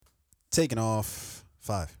Taking off.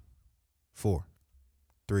 5, 4,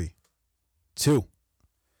 3, 2.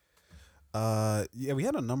 Yeah, we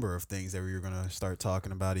had a number of things that we were gonna start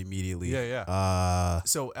talking about immediately. Yeah.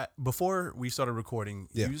 So before we started recording,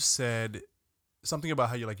 Yeah. you said something about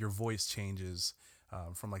how your voice changes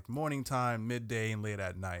from like morning time, midday, and late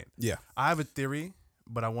at night. Yeah. I have a theory,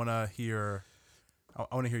 but I want to hear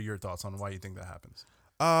your thoughts on why you think that happens.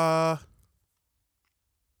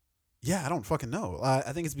 Yeah, I don't fucking know.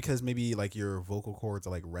 I think it's because maybe like your vocal cords are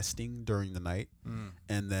like resting during the night,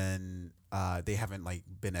 and then they haven't like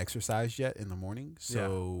been exercised yet in the morning.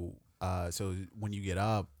 So so when you get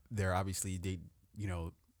up, they're obviously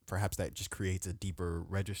perhaps that just creates a deeper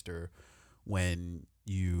register when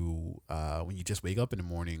you just wake up in the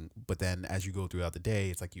morning. But then as you go throughout the day,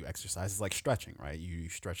 it's like you exercise. It's like stretching, right? You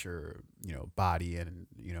stretch your body, and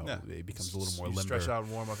it becomes a little more limber. Stretch out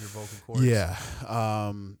and warm up your vocal cords. Yeah.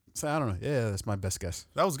 So I don't know. Yeah, that's my best guess.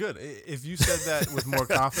 That was good. If you said that with more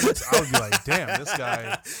confidence, I would be like, damn, this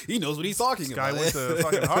guy. He knows what he's talking This about. guy went to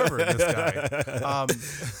fucking Harvard, this guy.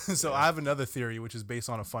 So I have another theory, which is based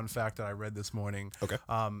on a fun fact that I read this morning. Okay.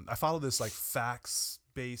 I follow this like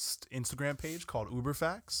facts-based Instagram page called Uber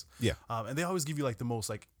Facts. Yeah. And they always give you like the most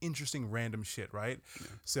like interesting random shit, right? Yeah.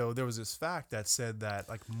 So there was this fact that said that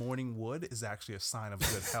like morning wood is actually a sign of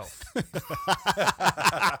good health.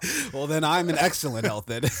 Well, then I'm in excellent health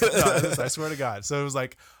then. No, I swear to God. So it was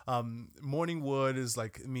like morning wood is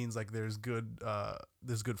like, it means like there's good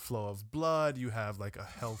flow of blood. You have like a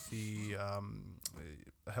healthy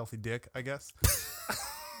dick, I guess.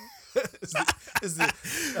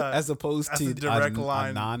 As opposed to direct a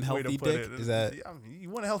line non-healthy dick? Is that? Yeah, you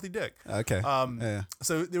want a healthy dick? Okay. Yeah.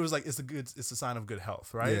 So there was like it's a sign of good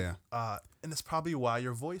health, right? Yeah. And that's probably why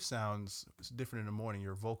your voice sounds different in the morning.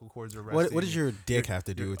 Your vocal cords are resting. What does your dick have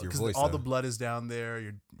to do with your voice? All the blood is down there.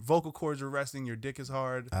 Your vocal cords are resting. Your dick is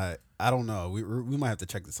hard. I don't know. We might have to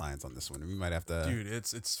check the science on this one. We might have to. Dude,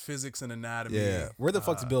 it's physics and anatomy. Yeah. Where the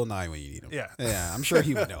fuck's Bill Nye when you need him? Yeah. Yeah. I'm sure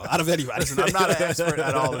he would know. Out of anybody. Listen, I'm not an expert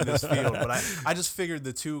at all in this field, but I just figured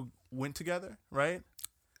the two went together, right?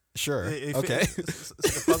 Sure. Okay. It's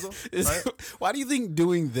like a puzzle, right? Why do you think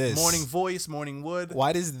doing this morning voice, morning wood?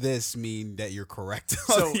 Why does this mean that you're correct?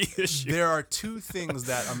 So there are two things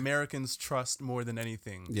that Americans trust more than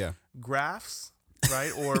anything. Yeah. Graphs,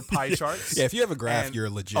 right, or pie charts. Yeah. If you have a graph, you're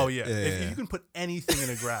legit. Oh yeah. If you can put anything in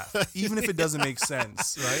a graph, even if it doesn't make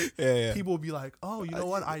sense, right? Yeah. People will be like, "Oh, you know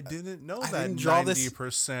what? I didn't know that didn't draw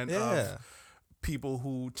 90% of people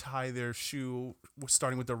who tie their shoe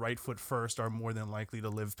starting with the right foot first are more than likely to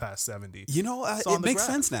live past 70. You know, it makes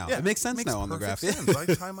sense now. Yeah, it makes sense now on the graph. Sense. I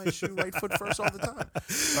tie my shoe right foot first all the time,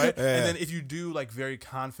 right? Yeah. And then if you do like very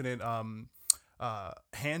confident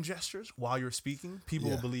hand gestures while you're speaking, people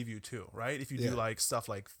will believe you too, right? If you do like stuff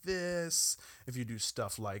like this, if you do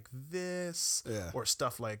stuff like this, or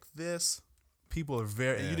stuff like this. People are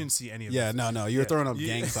very. You didn't see any of this. No. You're throwing up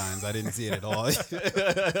gang signs. I didn't see it at all.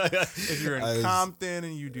 If you're in Compton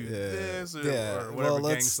and you do this or whatever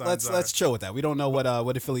gang signs let's chill with that. We don't know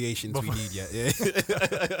what affiliations we need yet.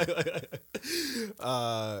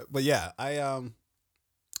 But yeah, I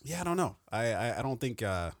don't know. I don't think.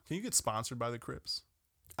 Can you get sponsored by the Crips?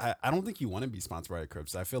 I don't think you want to be sponsored by the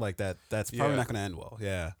Crips. I feel like that's probably not going to end well.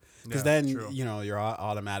 Yeah. Because then, you're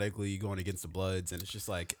automatically going against the Bloods, and it's just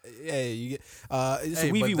like, hey, you get, it's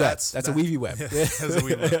a weavy web. That's a weavy web. That's a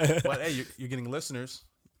weavy web. But hey, you're getting listeners.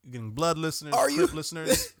 You're getting Blood listeners, Crip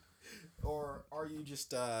listeners. Or are you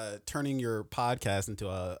just turning your podcast into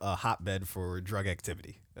a hotbed for drug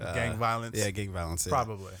activity? Gang violence? Yeah, gang violence. Yeah.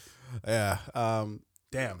 Probably. Yeah.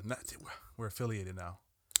 Damn, we're affiliated now.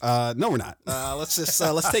 No, we're not. Let's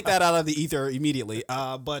take that out of the ether immediately.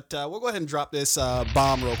 But we'll go ahead and drop this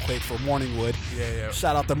bomb real quick for Morningwood. Yeah.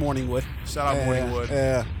 Shout out to Morningwood. Shout out Morningwood.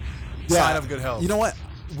 Yeah. Sign of good health. You know what?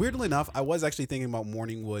 Weirdly enough, I was actually thinking about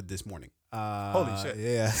Morningwood this morning. Holy shit.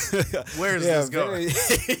 Yeah. Where's this going?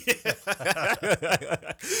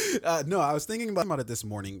 No, I was thinking about it this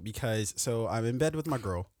morning because I'm in bed with my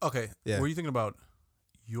girl. Okay. Yeah. Were you thinking about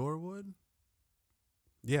your wood?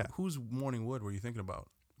 Yeah. Whose morning wood were you thinking about?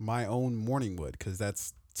 My own morning wood, because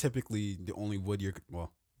that's typically the only wood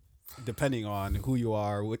depending on who you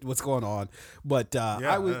are, what's going on. But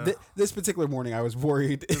this particular morning, I was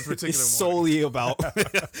worried solely about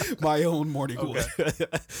my own morning wood.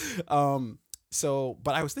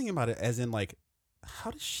 But I was thinking about it as in like, how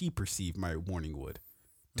does she perceive my morning wood?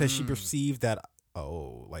 Does she perceive that,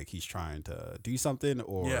 like he's trying to do something,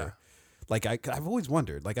 or like I've always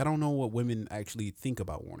wondered, like I don't know what women actually think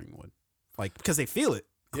about morning wood, like because they feel it.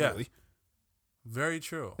 Clearly. Very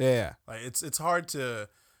true. Yeah. Like it's hard to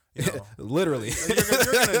Literally. You're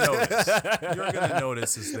gonna notice. You're gonna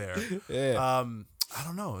notice it's there. Yeah. I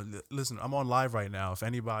don't know. Listen, I'm on live right now. If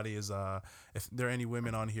anybody is, if there are any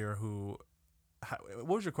women on here who, what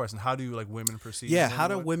was your question? How do like women perceive? Yeah. How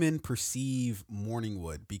do women perceive morning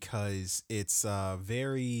wood? Because it's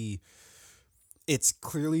it's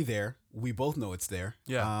clearly there. We both know it's there.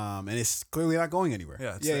 Yeah. And it's clearly not going anywhere.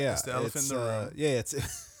 Yeah. It's the elephant in the room. Yeah. It's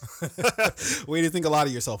way to think a lot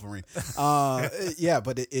of yourself, Marine. Yeah,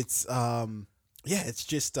 but it's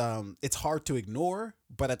just it's hard to ignore,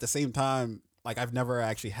 but at the same time, like I've never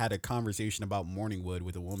actually had a conversation about morning wood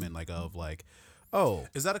with a woman oh,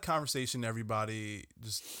 is that a conversation nobody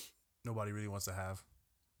really wants to have?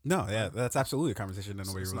 No, yeah, that's absolutely a conversation that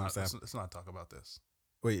nobody really wants to have. Let's not talk about this.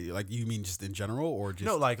 Wait, like you mean just in general or just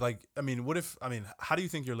no, like I mean, how do you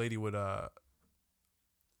think your lady would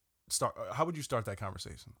start? How would you start that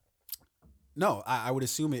conversation? No, I would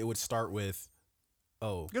assume it would start with,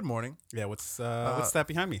 oh, good morning. Yeah, what's that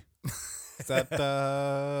behind me? Is that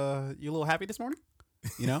you a little happy this morning?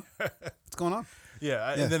 You know, what's going on?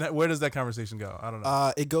 Yeah, and then where does that conversation go? I don't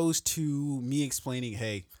know. It goes to me explaining,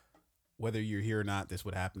 hey, whether you're here or not, this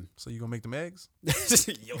would happen. So you gonna make them eggs?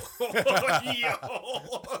 Yo.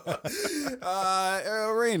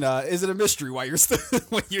 Rain, is it a mystery why you're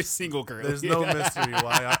when you're single currently? There's no mystery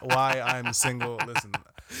why I'm single. Listen,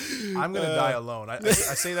 I'm gonna die alone. I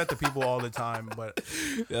say that to people all the time, but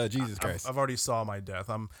Jesus Christ, I've already saw my death.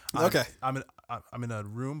 Okay. I'm in a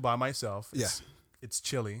room by myself. It's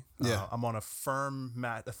chilly. Yeah. I'm on a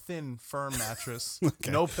thin, firm mattress.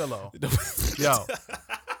 Okay. No pillow. Yo,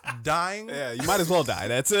 dying. Yeah, you might as well die.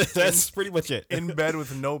 That's it. That's pretty much it. In bed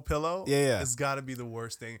with no pillow. Yeah. It's got to be the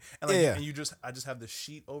worst thing. And and I just have the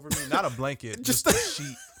sheet over me, not a blanket, just a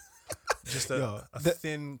sheet. Just a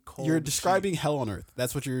thin, cold. You're describing sheet. hell on earth.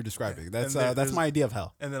 That's what you're describing. Yeah. That's my idea of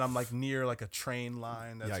hell. And then I'm like near like a train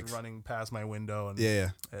line that's running past my window. And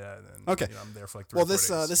yeah. And, okay. I'm there for like 3 or 4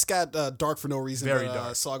 days. This got dark for no reason. Very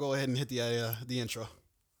dark. So I'll go ahead and hit the intro.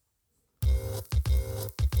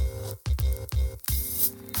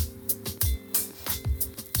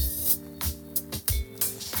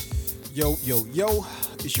 Yo,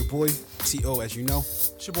 it's your boy T.O. as you know.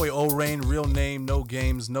 It's your boy O-Rain, real name, no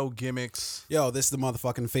games, no gimmicks. Yo, this is the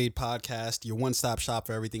motherfucking Fade Podcast, your one-stop shop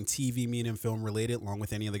for everything TV, media, and film related, along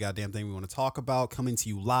with any other goddamn thing we want to talk about. Coming to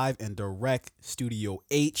you live and direct, Studio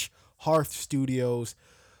H, Hearth Studios,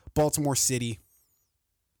 Baltimore City.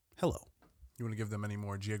 Hello. You want to give them any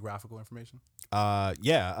more geographical information? Latitude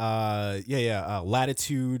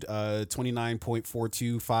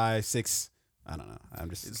 29.4256. I don't know. I'm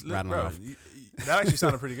just rattling off. That actually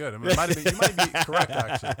sounded pretty good. I mean, you might be correct,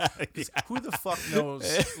 actually. Who the fuck knows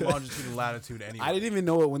longitude and latitude anyway? I didn't even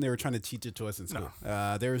know it when they were trying to teach it to us in school.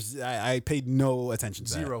 No. I paid no attention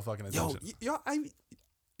to Zero fucking attention.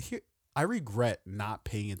 I regret not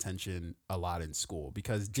paying attention a lot in school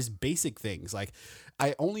because just basic things. Like,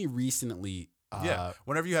 I only recently...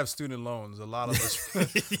 whenever you have student loans, a lot of us...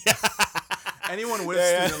 Anyone with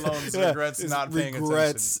student loans regrets not paying attention.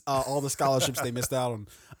 Regrets all the scholarships they missed out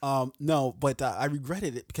on. No, but I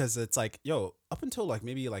regretted it because it's like, yo, up until like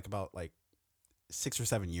maybe like about like 6 or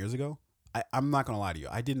 7 years ago, I'm not going to lie to you.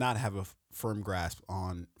 I did not have a firm grasp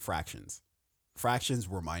on fractions. Fractions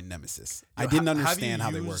were my nemesis. I didn't understand how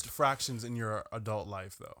they worked. Have you used fractions in your adult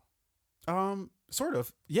life though? Sort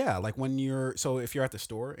of. Yeah. Like if you're at the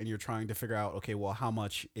store and you're trying to figure out, okay, well, how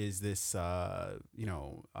much is this,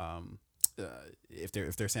 if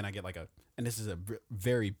they're saying I get like and this is a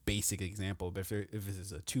very basic example, but if this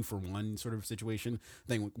is a 2-for-1 sort of situation,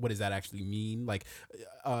 then what does that actually mean? Like,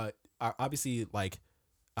 obviously, like,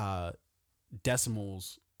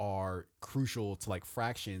 decimals are crucial to like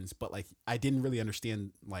fractions, but like I didn't really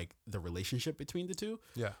understand like the relationship between the two.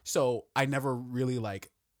 Yeah. So I never really like,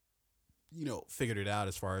 figured it out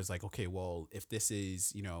as far as like, okay, well, if this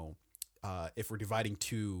is, if we're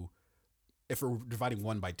dividing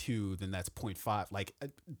 1 by 2, then that's 0.5. Like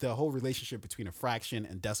the whole relationship between a fraction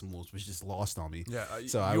and decimals was just lost on me. Yeah,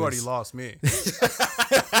 so you already lost me.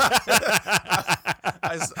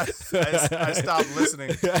 I stopped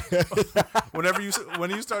listeling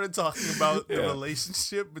when you started talking about the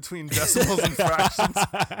relationship between decimals and fractions.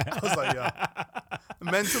 I was like, yo,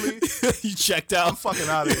 mentally, you checked out. I'm fucking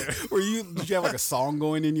out of here. Did you have like a song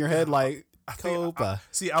going in your head like? Copa.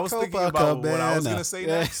 I was thinking about what I was gonna say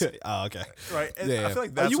next. Oh, okay. Right. And I feel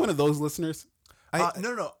like that's Are you one of those listeners? No.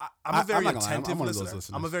 I'm a very attentive one of listener. those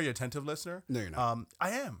listeners. I'm a very attentive listener. No, you're not. I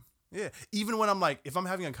am. Yeah. Even when I'm like, if I'm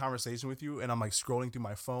having a conversation with you and I'm like scrolling through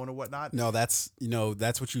my phone or whatnot. No, that's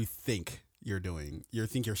what you think you're doing. You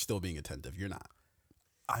think you're still being attentive. You're not.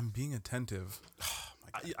 I'm being attentive.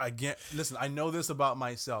 I get. Listen, I know this about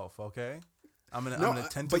myself. Okay, I'm an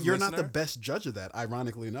attentive. But you're listener. not the best judge of that.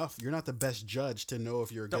 Ironically enough, you're not the best judge to know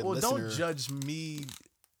if you're a good listener. Don't judge me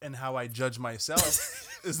and how I judge myself.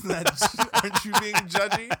 Isn't that? Aren't you being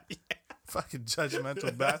judgy? Fucking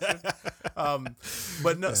judgmental bastard.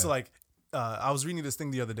 But no. Yeah. So like, I was reading this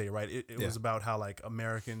thing the other day, right? It was about how like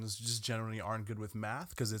Americans just generally aren't good with math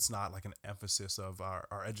because it's not like an emphasis of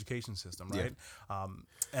our education system, right? Yeah.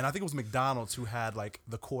 And I think it was McDonald's who had like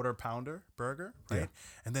the quarter pounder burger, right? Yeah.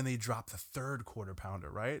 And then they dropped the third quarter pounder,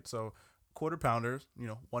 right? So quarter pounder,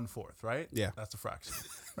 1/4, right? Yeah, that's a fraction,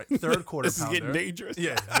 right? Third quarter this pounder. This is getting dangerous.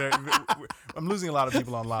 Yeah, I'm losing a lot of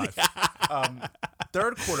people on live.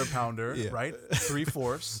 Third quarter pounder, right?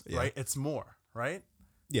 3/4, right? It's more, right?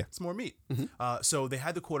 Yeah, it's more meat. Mm-hmm. So they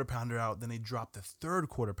had the quarter pounder out, then they dropped the third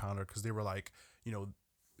quarter pounder because they were like,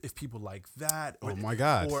 if people like that. Oh my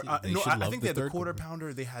God. Or I think they had the quarter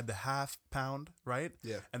pounder. They had the half pound, right?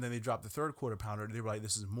 Yeah. And then they dropped the third quarter pounder. They were like,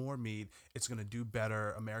 this is more meat. It's going to do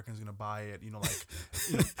better. Americans going to buy it.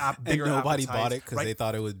 Bigger and nobody appetites, bought it because they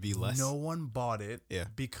thought it would be less. No one bought it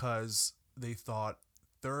because they thought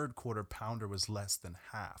third quarter pounder was less than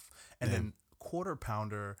half. And then quarter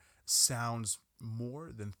pounder sounds more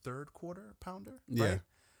than third quarter pounder, right? Yeah.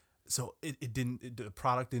 So the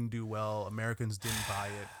product didn't do well. Americans didn't buy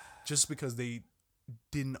it just because they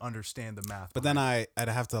didn't understand the math. But then I'd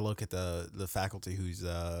have to look at the faculty who's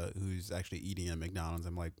actually eating at McDonald's.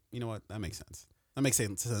 I'm like, you know what? That makes sense. That makes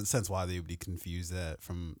sense why they would be confused that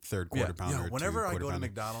from third quarter pounder. Whenever I go pounder. to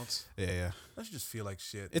McDonald's, I just feel like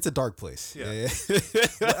shit. It's a dark place. Yeah.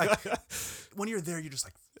 When you're there, you're just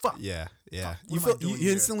like, fuck. Yeah. Fuck,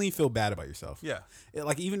 you instantly feel bad about yourself. Yeah.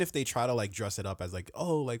 Like even if they try to like dress it up as like,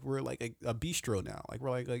 oh, like we're like a bistro now, like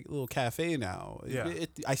we're like a little cafe now. Yeah.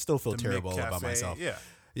 I still feel terrible about myself. Yeah.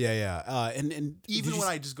 Yeah. And even when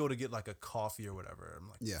I just go to get like a coffee or whatever, I'm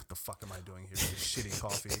like, what the fuck am I doing here with this shitty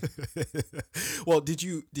coffee? Well, did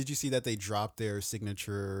you see that they dropped their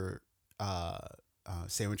signature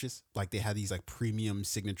sandwiches? Like they had these like premium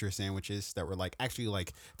signature sandwiches that were like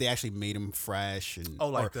they actually made them fresh and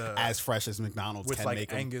as fresh as McDonald's with can like make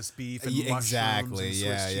them. Angus beef and exactly, mushrooms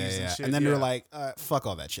and Swiss cheese and shit. And then they're like, fuck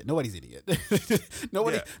all that shit. Nobody's eating it.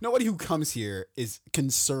 Nobody who comes here is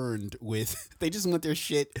concerned with. They just want their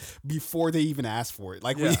shit before they even ask for it.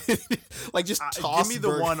 Like just toss. Give me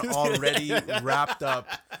the one already wrapped up.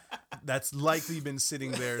 That's likely been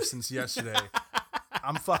sitting there since yesterday.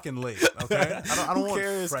 I'm fucking late, okay? I don't want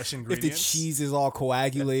fresh ingredients. If the cheese is all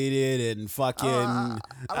coagulated and fucking...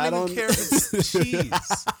 I don't even care if it's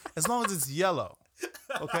cheese. As long as it's yellow,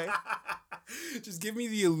 okay? Just give me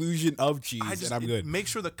the illusion of cheese and I'm good. Make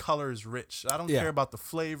sure the color is rich. I don't care about the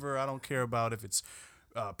flavor. I don't care about if it's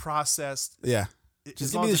processed. Yeah.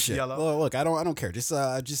 Just give me the shit. Look, I don't care.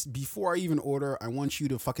 Just before I even order, I want you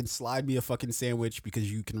to fucking slide me a fucking sandwich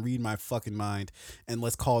because you can read my fucking mind, and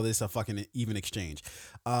let's call this a fucking even exchange.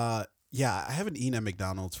 I haven't eaten at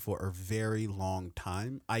McDonald's for a very long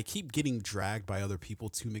time. I keep getting dragged by other people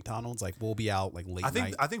to McDonald's. Like we'll be out like late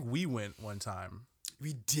night. I think we went one time.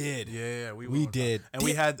 We did. Yeah, we did. And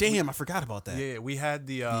we had... I forgot about that. Yeah, we had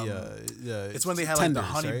the it's when they had like the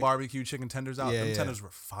honey barbecue chicken tenders out. The tenders were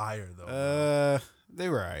fire though. They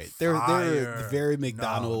were alright. They were very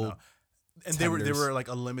McDonald's. No. And they were like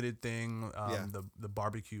a limited thing. The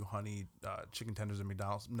barbecue honey chicken tenders at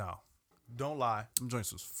McDonald's. No. Don't lie. Them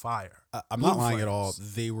joints was fire. I'm not lying at all.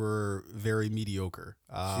 They were very mediocre.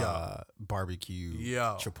 Barbecue,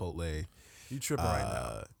 Chipotle. You tripping right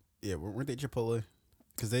now. Yeah, weren't they Chipotle?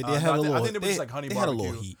 Because they had a little. I think they were just like honey barbecue. Had a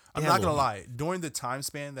little heat. I'm not gonna lie. During the time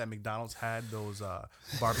span that McDonald's had those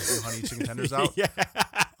barbecue honey chicken tenders out,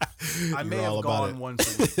 I may have gone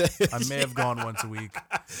once a week.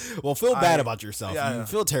 Well, feel bad about yourself. You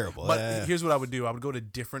feel terrible. But here's what I would do. I would go to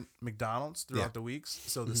different McDonald's throughout the weeks,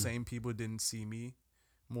 so the same people didn't see me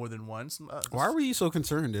more than once. Why were you so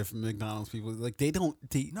concerned if McDonald's people they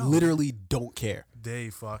literally don't care? They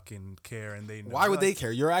fucking care, and they know. Why would they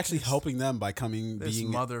care? You're actually helping them by being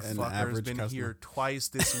an average been customer. Here twice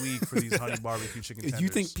this week for these honey barbecue chicken tenders.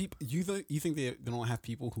 You think they don't have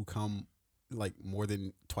people who come like more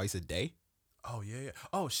than twice a day? Oh yeah.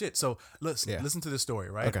 Oh shit. So listen to this story,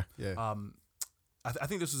 right? Okay. Yeah. I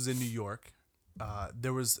think this was in New York.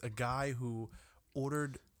 There was a guy who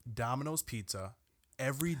ordered Domino's pizza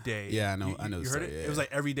every day. Yeah, I know. You heard it? Yeah. It was like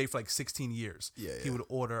every day for like 16 years. Yeah. He would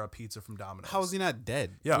order a pizza from Domino's. How is he not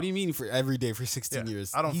dead? Yeah. What do you mean for every day for 16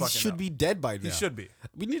 years? I don't fucking know. He should be dead by now. He should be.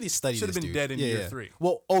 We need to study this dude. Should have been dead in year 3.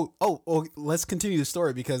 Well, let's continue the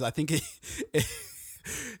story because I think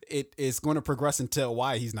it is going to progress into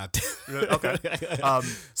why he's not dead. Okay.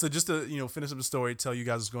 So just to finish up the story, tell you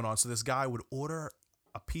guys what's going on. So this guy would order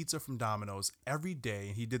a pizza from Domino's every day,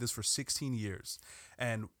 and he did this for 16 years.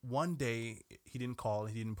 And one day he didn't call,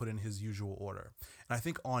 he didn't put in his usual order. And I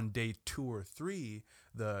think on day 2 or 3,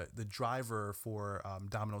 the driver for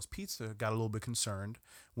Domino's Pizza got a little bit concerned,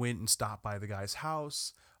 went and stopped by the guy's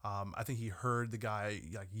house. I think he heard the guy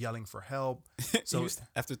like yelling for help. So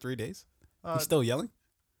after 3 days, he's still yelling.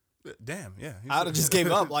 Damn, yeah. I'd have just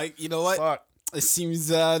gave up. Like, you know what? Fuck. It seems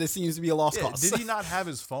to be a lost cause. Did he not have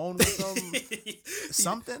his phone with him?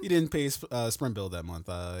 Something? He didn't pay his Sprint bill that month.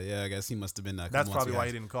 Yeah, I guess he must have been. That's probably why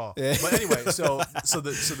he didn't call. Yeah. But anyway, so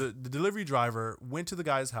the delivery driver went to the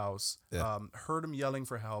guy's house, heard him yelling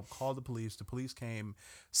for help, called the police. The police came,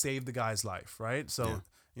 saved the guy's life. Right. So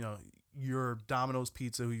your Domino's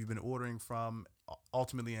Pizza, who you've been ordering from,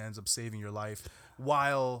 ultimately ends up saving your life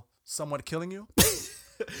while somewhat killing you.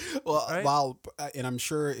 Well, right? And I'm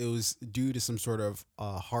sure it was due to some sort of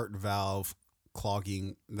heart valve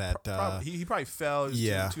clogging that he probably fell.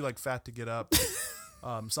 He was too like fat to get up.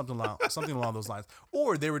 Something along those lines.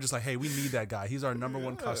 Or they were just like, hey, we need that guy. He's our number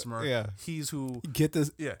one customer. Yeah, he's who get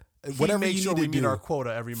this. Yeah, whatever you need sure to we do, meet our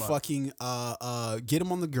quota every month. Fucking get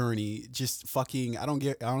him on the gurney. Just fucking I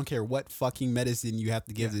don't care what fucking medicine you have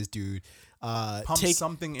to give this dude. Take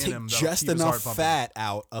something in take him. Just enough fat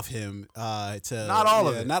out of him to not all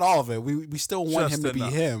of it. Not all of it. We still want just him to enough.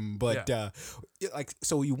 be him, but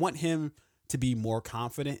so you want him to be more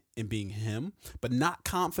confident in being him, but not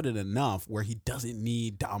confident enough where he doesn't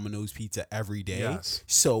need Domino's Pizza every day. Yes.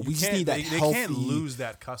 So we just need that they healthy. They can't lose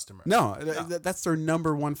that customer. No. That's their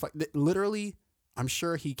number one. Literally, I'm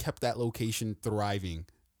sure he kept that location thriving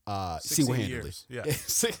single-handedly. Yeah.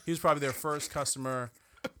 He was probably their first customer.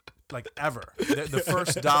 Like ever, the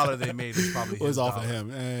first dollar they made was probably his off dollar. of him.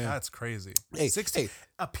 Yeah. That's crazy. Hey, 16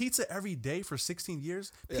 a pizza every day for 16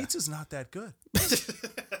 years. Pizza's not that good.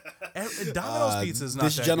 Domino's pizza is not.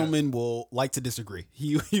 This that gentleman will like to disagree.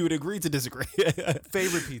 He would agree to disagree.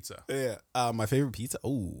 Favorite pizza? Yeah. My favorite pizza.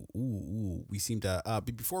 Ooh. We seem to.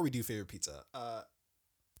 Before we do favorite pizza,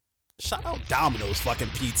 shout out Domino's fucking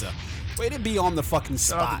pizza. Way to be on the fucking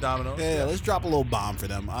spot. Shout out to Domino's. Yeah, let's drop a little bomb for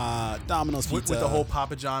them. Domino's pizza. With the whole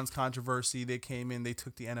Papa John's controversy, they came in, they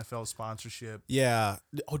took the NFL sponsorship. Yeah.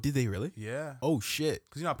 Oh, did they really? Yeah. Oh, shit.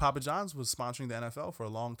 Because, Papa John's was sponsoring the NFL for a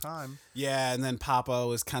long time. Yeah, and then Papa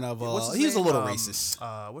was kind of, he was a little racist.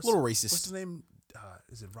 What's his name?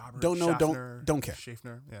 Is it Robert Don't know, Schaffner? don't care.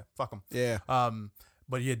 Schaffner? Yeah, fuck him. Yeah.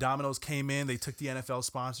 But yeah, Domino's came in. They took the NFL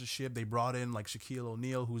sponsorship. They brought in like Shaquille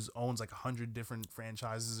O'Neal, who owns like 100 different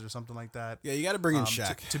franchises or something like that. Yeah, you got to bring in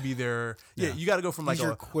Shaq to be there. Yeah, you got to go from like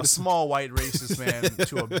a small white racist man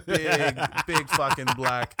to a big fucking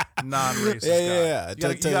black non-racist guy. Yeah.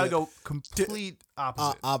 You got to go complete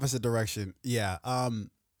opposite. Opposite direction. Yeah.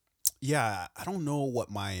 Yeah. I don't know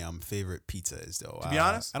what my favorite pizza is though. To be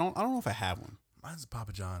honest, I don't know if I have one. Mine's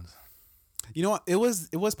Papa John's. You know what? It was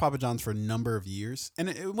Papa John's for a number of years, and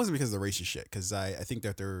it wasn't because of the racist shit. Because I think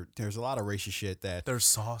that there's a lot of racist shit that their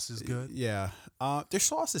sauce is good. Yeah, their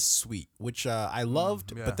sauce is sweet, which I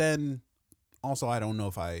loved, but then also I don't know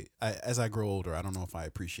if I as I grow older, I don't know if I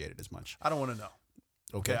appreciate it as much. I don't want to know.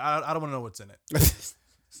 Okay, I don't want to know what's in it.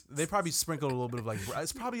 They probably sprinkled a little bit of like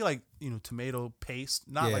it's probably like tomato paste,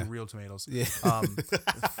 not like real tomatoes. Yeah,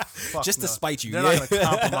 just to spite you. They're not gonna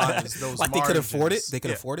compromise those. Like margins. they could afford it. They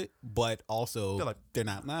could afford it, but also they're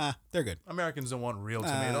not. Nah, they're good. Americans don't want real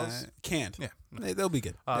tomatoes. Canned. Yeah, they'll be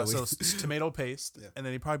good. So it's tomato paste, and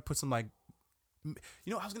then he probably put some like, I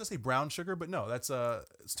was gonna say brown sugar, but no, that's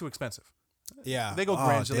it's too expensive. Yeah, they go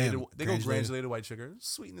granulated. They go granulated white sugar.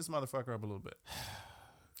 Sweeten this motherfucker up a little bit.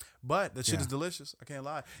 But the shit is delicious. I can't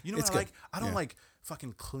lie. You know what I like? I don't like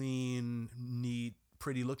fucking clean, neat,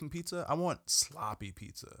 pretty looking pizza. I want sloppy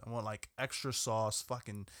pizza. I want like extra sauce,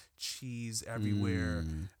 fucking cheese everywhere,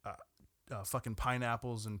 fucking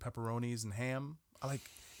pineapples and pepperonis and ham. I like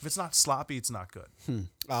if it's not sloppy, it's not good.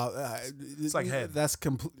 It's like head. That's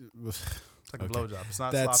complete. It's like a blowjob. It's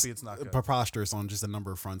not sloppy. It's not good. Preposterous on just a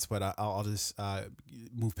number of fronts, but I'll just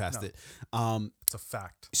move past it. It's a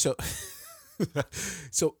fact. So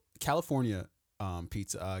California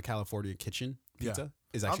pizza, California kitchen pizza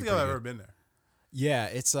is actually. I don't think I've ever been there. Yeah,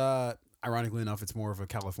 it's ironically enough, it's more of a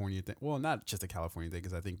California thing. Well, not just a California thing,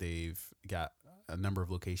 because I think they've got a number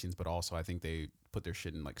of locations, but also I think they put their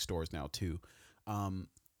shit in like stores now too.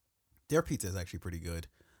 Their pizza is actually pretty good.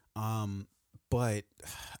 But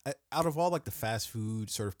out of all like the fast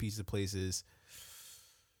food sort of pizza places,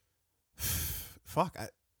 fuck,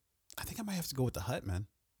 I think I might have to go with the Hut, man.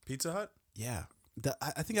 Pizza Hut? Yeah.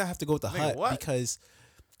 I think I have to go with the Hut because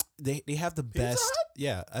they have the Pizza best. Hut?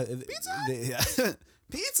 Yeah. Pizza Hut?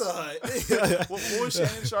 Pizza Hut. What was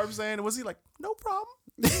Shannon Sharp saying? Was he like, no problem?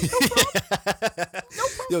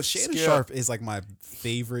 Yo, Shannon Sharp is like my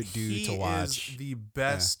favorite dude to watch. He is the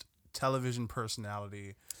best television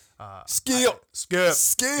personality. Skip.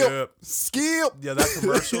 Yeah, that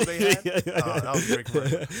commercial they had. That was a great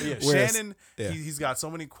commercial. But yeah, Shannon, he's got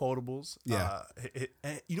so many quotables. Yeah.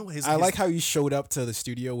 You know what I like how he showed up to the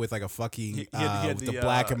studio with like a fucking with the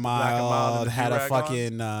Black and Mild, had a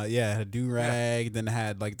fucking had a do-rag, then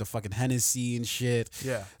had like the fucking Hennessy and shit.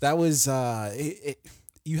 Yeah. That was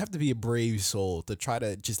you have to be a brave soul to try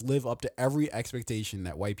to just live up to every expectation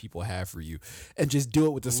that white people have for you and just do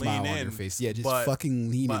it with a smile on your face. Yeah, just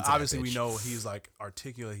fucking lean into it. But obviously we know he's like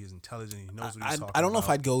articulate, he's intelligent, he knows what he's talking about. I don't know if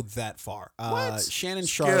I'd go that far. Shannon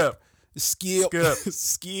Sharp. Skip.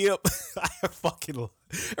 I fucking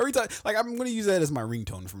every time, like I'm gonna use that as my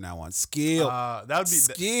ringtone from now on. Skip. That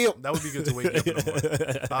would be good to wake up in the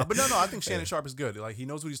morning. But no, I think Shannon Sharp is good. Like he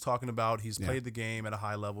knows what he's talking about. He's played the game at a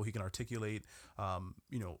high level. He can articulate,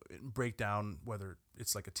 break down whether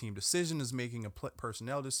it's like a team decision is making a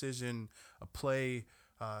personnel decision, a play.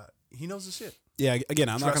 He knows the shit. Yeah, again,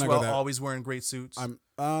 I'm not gonna go there. Always wearing great suits.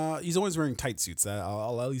 He's always wearing tight suits.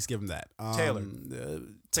 I'll at least give him that. Taylor,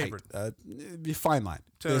 tapered. Fine line.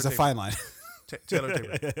 There's a fine line. Taylor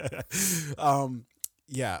tapered. How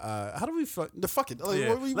do we fuck it?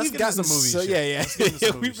 We've got some movies.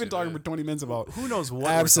 We've been talking for 20 minutes about who knows what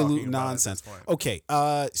absolute nonsense. Okay,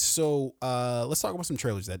 so let's talk about some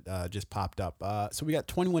trailers that just popped up. So we got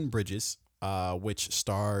 21 Bridges, which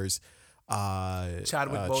stars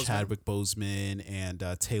Chadwick Boseman and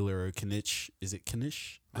Taylor Kinich. Is it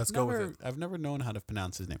Kinich? Let's go with it. I've never known how to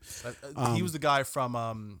pronounce his name. He was the guy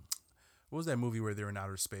from what was that movie where they were in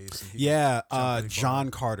outer space? And John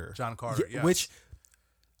Carter. John Carter. Yes. Which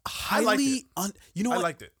highly, I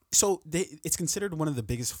liked it. So it's considered one of the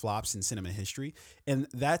biggest flops in cinema history, and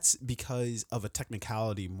that's because of a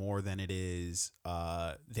technicality more than it is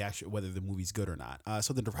the actual whether the movie's good or not.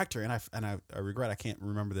 So the director, and I regret I can't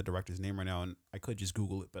remember the director's name right now, and I could just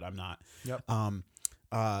Google it, but I'm not. Yep.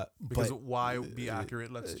 Because why be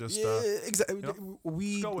accurate? Let's just exactly.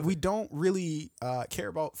 We don't really care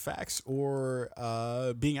about facts or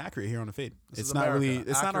being accurate here on the Fade. It's not really.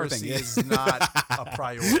 It's not our thing. It's not a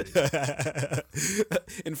priority.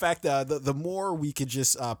 In fact, the more we could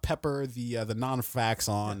just pepper the non-facts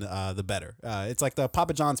on, the better. It's like the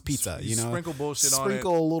Papa John's pizza. Sprinkle bullshit on it.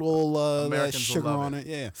 Sprinkle a little sugar on it.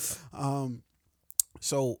 Yeah.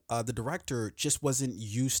 So the director just wasn't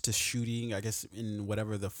used to shooting, I guess, in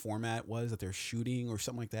whatever the format was that they're shooting or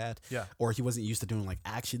something like that. Yeah. Or he wasn't used to doing like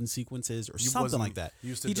action sequences or something like that.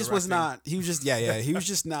 He just was not. He was just he was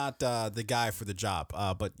just not the guy for the job.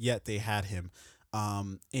 But yet they had him,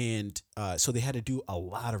 and so they had to do a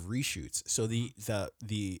lot of reshoots. So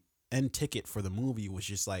the end ticket for the movie was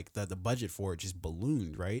just like the budget for it just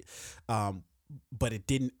ballooned, right? But it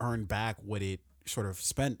didn't earn back what it sort of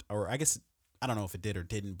spent, or I guess. I don't know if it did or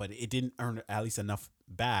didn't, but it didn't earn at least enough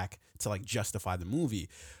back to like justify the movie.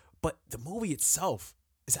 But the movie itself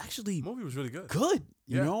is actually the movie was really good.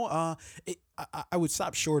 You know, I would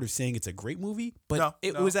stop short of saying it's a great movie, but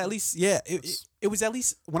it was at least it was at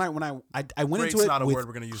least when I went into it not a with word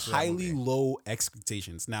we're gonna use for highly low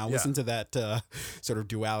expectations. Now listen to that sort of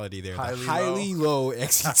duality there. Highly low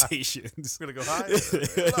expectations. We're gonna go high. It's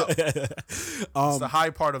the high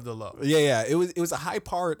part of the low. Yeah. It was a high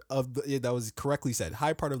part of the that was correctly said.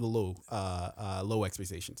 High part of the low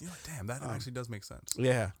expectations. Damn, that actually does make sense.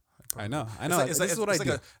 Yeah. I know. It's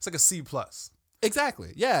like a C+.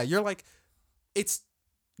 Exactly. Yeah. You're like, it's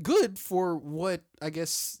good for what I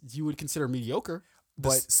guess you would consider mediocre.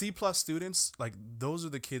 But C+ students, like those are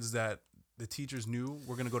the kids that the teachers knew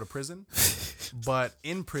were going to go to prison. But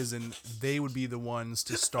in prison, they would be the ones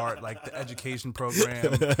to start like the education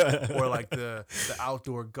program or like the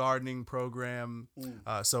outdoor gardening program.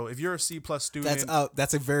 So if you're a C+ student,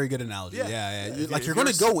 that's a very good analogy. Yeah. You're going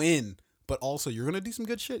to go in. But also, you're gonna do some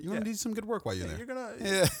good shit. You're gonna do some good work while you're there. You're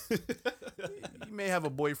gonna. You may have a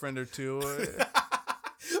boyfriend or two.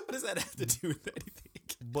 What does that have to do with anything?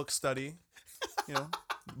 Book study,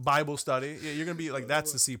 Bible study. Yeah, you're gonna be like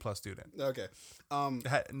that's the C+ student. Okay.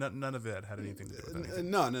 None of that had anything to do with anything.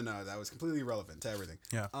 No. That was completely irrelevant to everything.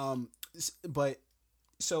 Yeah. But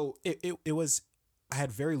so it was. I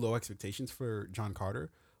had very low expectations for John Carter.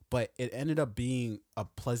 But it ended up being a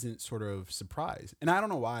pleasant sort of surprise. And I don't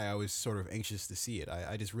know why I was sort of anxious to see it.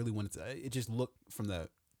 I just really wanted to. It just looked from the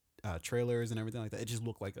trailers and everything like that. It just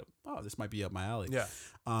looked like this might be up my alley. Yeah.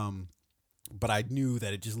 But I knew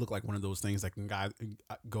that it just looked like one of those things that can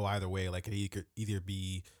go either way. Like it could either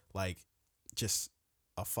be like just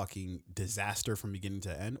a fucking disaster from beginning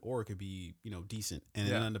to end, or it could be, you know, decent, and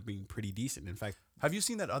it ended up being pretty decent. In fact, have you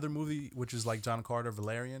seen that other movie which is like John Carter,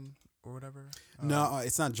 Valerian or whatever? No,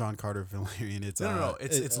 it's not John Carter Valerian. It's no.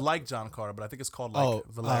 It's like John Carter, but I think it's called like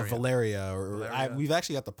Valerian. Valeria. We've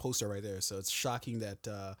actually got the poster right there, so it's shocking that.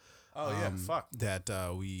 Fuck that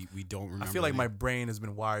we don't remember. I feel like my brain has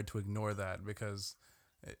been wired to ignore that because.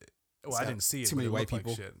 I didn't see it. Too many white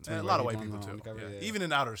people. Like shit. A lot of white people too. Even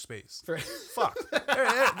in outer space. Fuck.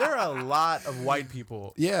 There are a lot of white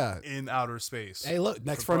people. In outer space. Hey, look,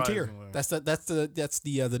 Next Frontier. That's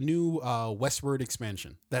the new westward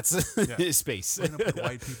expansion. That's space. We're gonna put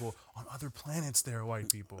white people on other planets. There are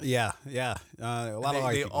white people. Yeah. A lot of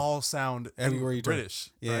white people. They all sound everywhere you British.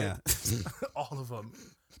 Yeah. Right? All of them.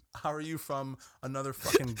 How are you from another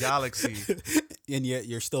fucking galaxy? And yet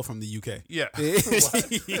you're still from the UK. Yeah.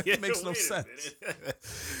 It makes no sense.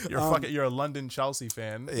 You're a London Chelsea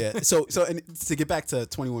fan. Yeah. So and to get back to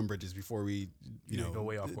 21 Bridges before we go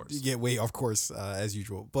way off course. Get way off course as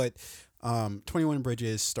usual. But 21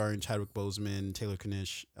 Bridges starring Chadwick Boseman, Taylor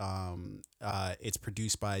Kitsch. It's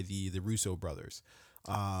produced by the Russo brothers.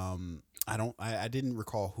 I didn't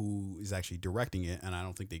recall who is actually directing it, and I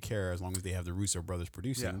don't think they care as long as they have the Russo brothers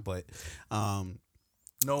producing. But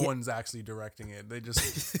no one's actually directing it. They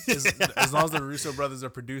just as long as the Russo brothers are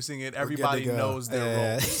producing it, everybody knows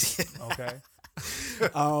their roles. Okay.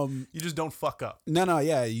 You just don't fuck up. No,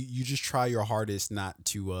 yeah. You just try your hardest not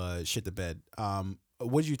to shit the bed.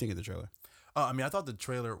 What did you think of the trailer? I mean, I thought the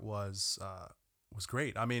trailer was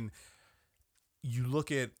great. I mean, you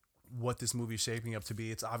look at what this movie is shaping up to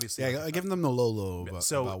be. It's obviously giving them the low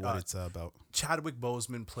about what it's about. Chadwick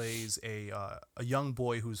Boseman plays a young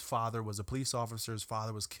boy whose father was a police officer. His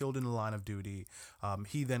father was killed in the line of duty.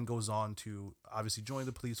 He then goes on to obviously join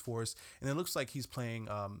the police force, and it looks like he's playing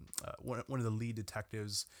one of the lead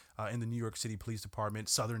detectives in the New York City Police Department,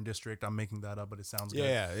 Southern District. I'm making that up, but it sounds good.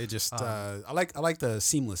 Yeah, it just I like the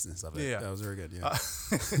seamlessness of it. Yeah, that was very good. Yeah.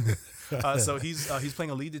 So he's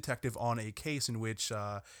playing a lead detective on a case in which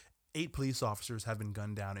 8 police officers have been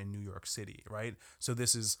gunned down in New York City, right? So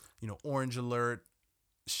this is, orange alert,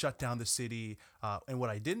 shut down the city. And what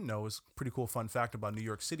I didn't know is a pretty cool fun fact about New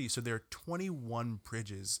York City. So there are 21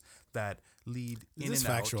 bridges that lead in and out. Is this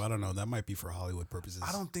factual? I don't know. That might be for Hollywood purposes.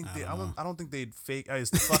 I don't think they'd fake.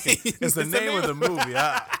 It's the name of the movie.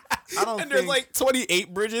 I don't and there's like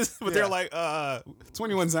 28 bridges, but they're like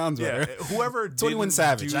 21 sounds better. Whoever 21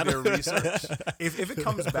 Savage. Do their research. If it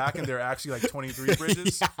comes back and they're actually like 23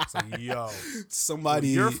 bridges, it's like, yo, somebody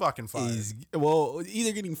you're fucking fired.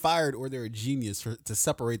 Either getting fired or they're a genius to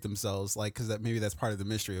separate themselves, like because maybe that's part of the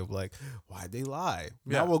mystery of like why'd they lie.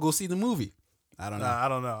 Now we'll go see the movie. I don't know. I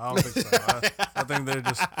don't know. I don't think so. I think they're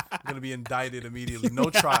just going to be indicted immediately. No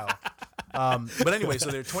trial. But anyway, so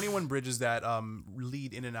there are 21 bridges that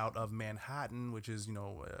lead in and out of Manhattan, which is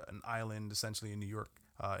an island essentially in New York,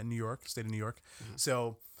 state of New York. Mm-hmm.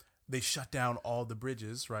 So they shut down all the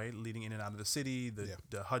bridges, right, leading in and out of the city,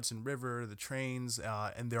 the Hudson River, the trains,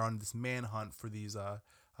 and they're on this manhunt for these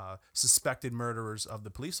suspected murderers of the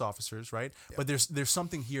police officers, right? Yeah. But there's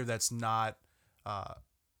something here that's not.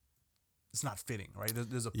 It's not fitting, right?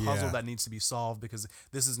 There's a puzzle that needs to be solved because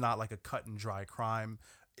this is not like a cut and dry crime.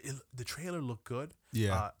 The trailer looked good.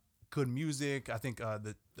 Yeah. Good music. I think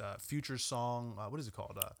the Future song, what is it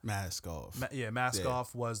called? Mask Off. Mask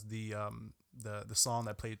Off was the song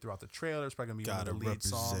that played throughout the trailer. It's probably going to be one of the lead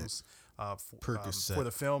songs for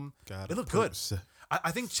the film. It looked good.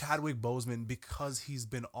 I think Chadwick Boseman, because he's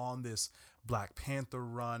been on this Black Panther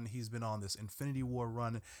run, he's been on this Infinity War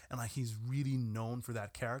run, and like he's really known for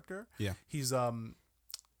that character. Yeah. He's not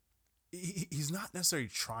necessarily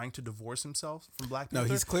trying to divorce himself from Black Panther.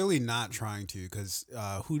 No, he's clearly not trying to because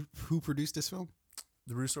who produced this film?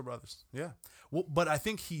 The Russo brothers. Yeah. Well, but I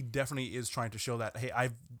think he definitely is trying to show that, hey, I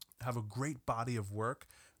have a great body of work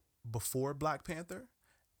before Black Panther,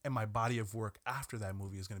 and my body of work after that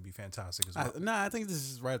movie is going to be fantastic as well. I think this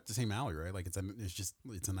is right up the same alley, right? Like it's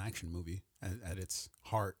an action movie at its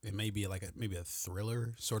heart. It may be like maybe a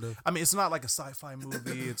thriller sort of. I mean, it's not like a sci-fi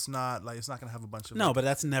movie. It's not going to have a bunch of but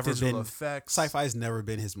that's never been effects. Sci-fi's never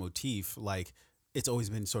been his motif. Like it's always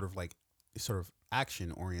been sort of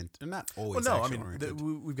action oriented, not always. Well, no, action oriented.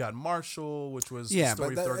 We've got Marshall, which was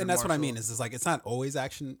and that's what I mean. Is like it's not always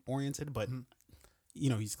action oriented, but. Mm-hmm.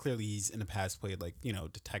 He's in the past played like,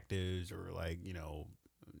 detectives or like,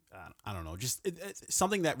 I don't know, just it's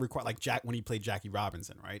something that required like Jack when he played Jackie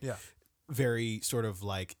Robinson, right? Yeah. Very sort of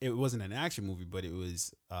like, it wasn't an action movie, but it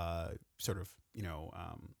was sort of,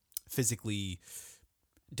 physically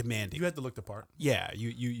demanding. You had to look the part. Yeah.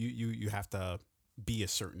 You have to be a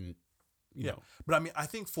certain you know. But I mean, I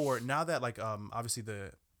think for now that like obviously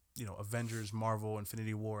the Avengers, Marvel,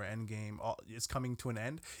 Infinity War, Endgame, it's coming to an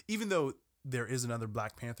end. Even though there is another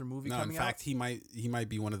Black Panther movie coming out. In fact, he might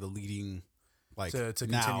be one of the leading. Like to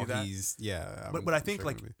continue that. He's but I think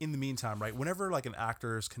like in the meantime, right? Whenever like an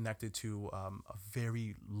actor is connected to a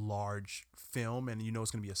very large film, and you know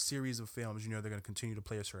it's going to be a series of films, you know they're going to continue to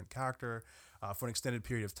play a certain character for an extended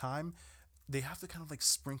period of time. They have to kind of like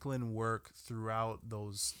sprinkle in work throughout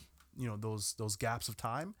those those gaps of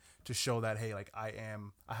time to show that hey, like I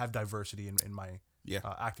have diversity in my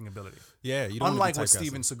acting ability. Yeah, you don't unlike what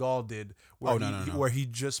Steven Seagal did, where he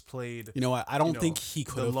just played. You know what? I don't think he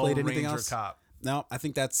could have played anything else. Cop. No, I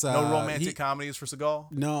think that's no romantic comedies for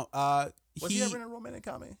Seagal. No, was he ever in a romantic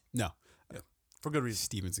comedy? No, for good reason.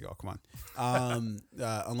 Steven Seagal, come on.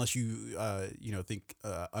 Unless you think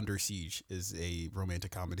Under Siege is a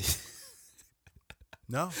romantic comedy.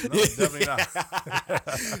 No, definitely not.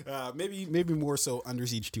 Maybe more so Under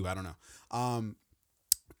Siege 2. I don't know.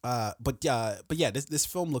 But yeah, this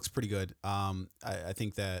film looks pretty good. I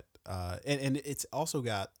think that and it's also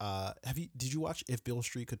got did you watch If Beale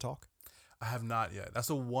Street Could Talk? I have not yet. That's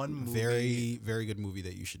the one movie. Very, very good movie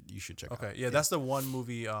that you should check out. Okay, yeah, that's the one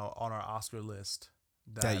movie on our Oscar list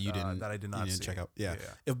that I did not see. Check out. Yeah.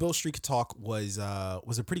 If Beale Street Could Talk was a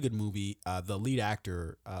pretty good movie. The lead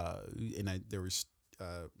actor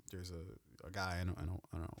there's a guy and a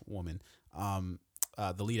woman.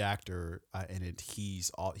 The lead actor in it, he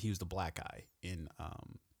was the black guy in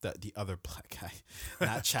the other black guy,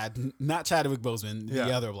 not Chadwick Boseman,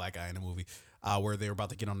 the other black guy in the movie, where they were about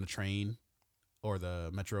to get on the train or the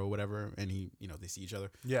metro or whatever, and they see each other.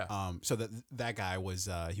 Yeah. So that guy was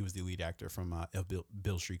he was the lead actor from If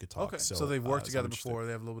Beale Street Could Talk. Okay. So they've worked together before.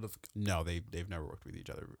 They have a little bit of. No, they've never worked with each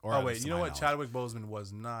other. Oh wait, you know what? Chadwick Boseman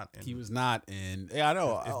was not. He was not in. Yeah, I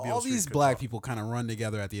know. All these black people kind of run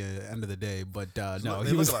together at the end of the day, but no,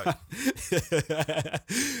 he was.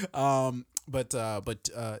 I'm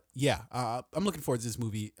looking forward to this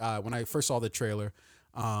movie. When I first saw the trailer,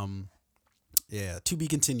 to be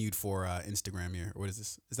continued for Instagram here. What is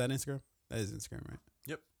this? Is that Instagram? That is Instagram, right?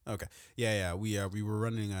 Yep. Okay. Yeah. We were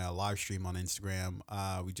running a live stream on Instagram.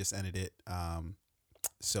 We just ended it.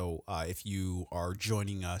 So if you are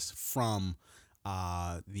joining us from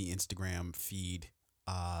the Instagram feed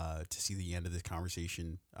to see the end of this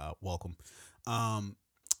conversation, welcome. So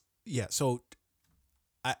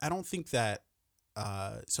I don't think that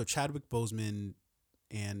so Chadwick Boseman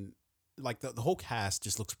and like the whole cast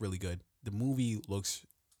just looks really good. The movie looks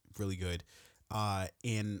really good.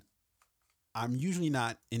 And I'm usually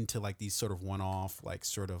not into like these sort of one-off, like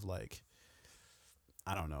sort of like,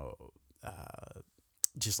 I don't know,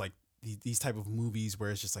 just like these type of movies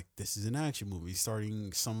where it's just like, this is an action movie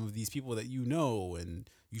starring some of these people that you know, and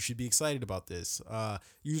you should be excited about this.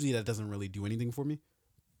 Usually that doesn't really do anything for me.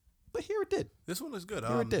 But here it did. This one is good.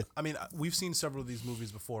 Here it did. I mean, we've seen several of these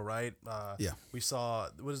movies before, right? Yeah. We saw,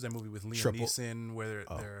 what is that movie with Liam Neeson where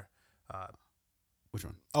they're which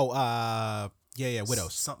one?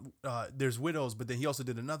 Widows. There's Widows, but then he also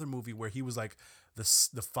did another movie where he was like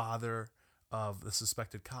the father of the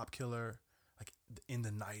suspected cop killer, like in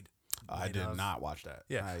the night. I did not watch that.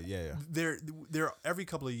 Yeah. There every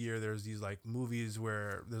couple of years there's these like movies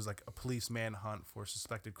where there's like a police manhunt for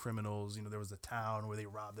suspected criminals. There was a town where they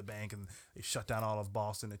robbed the bank and they shut down all of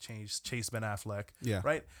Boston to chase Ben Affleck. Yeah.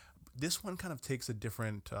 Right. This one kind of takes a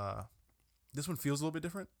different. This one feels a little bit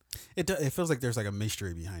different. It feels like there's like a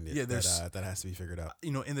mystery behind it. Yeah, that has to be figured out.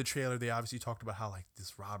 In the trailer, they obviously talked about how like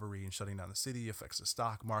this robbery and shutting down the city affects the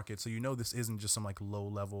stock market. So this isn't just some like low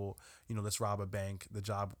level. Let's rob a bank. The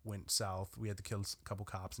job went south. We had to kill a couple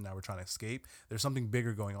cops, and now we're trying to escape. There's something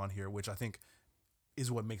bigger going on here, which I think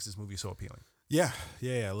is what makes this movie so appealing. Yeah.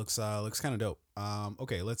 It looks kind of dope.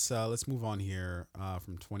 Okay, let's move on here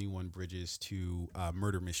from 21 Bridges to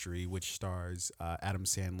Murder Mystery, which stars Adam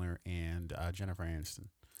Sandler and Jennifer Aniston.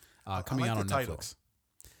 Coming out on Netflix.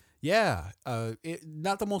 Yeah,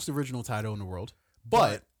 not the most original title in the world,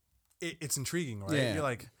 but it's intriguing, right? Yeah. You're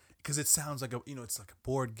like, because it sounds like it's like a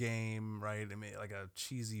board game, right? I mean, like a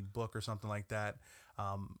cheesy book or something like that.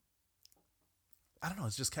 I don't know.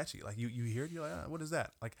 It's just catchy. Like you hear it, you're like, what is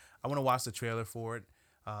that? Like I want to watch the trailer for it.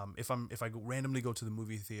 If I randomly go to the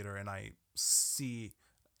movie theater and I see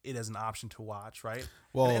it as an option to watch, right?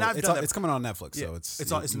 Well, and it's coming on Netflix, so it's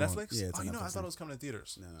Netflix. Yeah, it's on Netflix. I thought it was coming to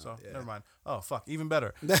theaters. No, never mind. Oh fuck, even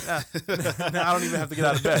better. Now I don't even have to get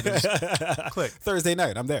out of bed. Just click Thursday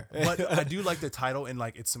night. I'm there. But I do like the title and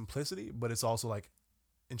like its simplicity, but it's also like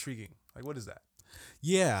intriguing. Like what is that?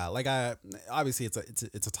 Yeah, like obviously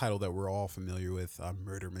it's a title that we're all familiar with.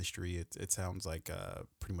 Murder Mystery. It sounds like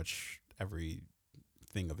pretty much every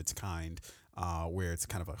thing of its kind, where it's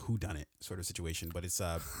kind of a whodunit sort of situation. But it's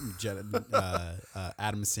Adam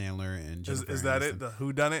Sandler and Jennifer Is that Aniston. it? The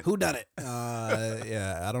whodunit? Whodunit.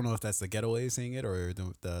 Yeah, I don't know if that's the ghetto way of saying it or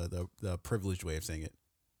the privileged way of saying it.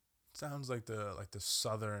 Sounds like the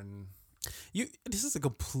southern. This is a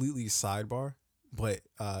completely sidebar, but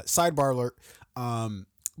sidebar alert.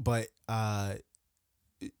 But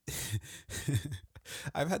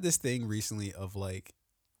I've had this thing recently of like,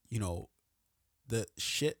 the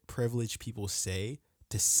shit privileged people say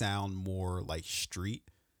to sound more like street,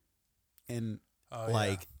 and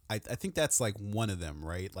I think that's like one of them,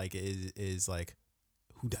 right? Like it is like,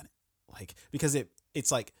 who done it? Like, because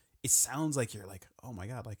it's like, it sounds like you're like, oh my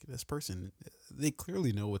God, like this person, they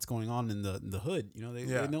clearly know what's going on in the hood.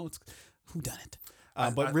 They know it's who done it.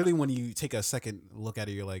 But really, when you take a second look at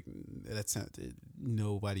it, you're like, that's not,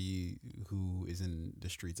 nobody who is in the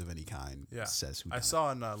streets of any kind says who done it. I saw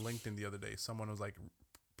on LinkedIn the other day, someone was like,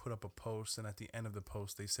 put up a post, and at the end of the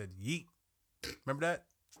post, they said yeet. Remember that?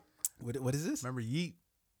 What is this? Remember yeet?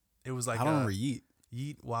 It was like, I don't remember yeet.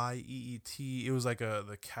 Yeet, Y-E-E-T. It was like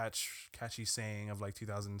the catchy saying of like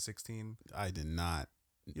 2016. I did not.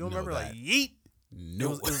 You don't remember that. like yeet?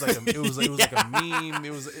 No, it was like a meme.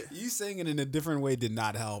 You saying it in a different way did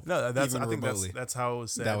not help. No, I think that's how it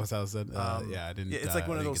was said. That was how it said. I didn't. Yeah, it's like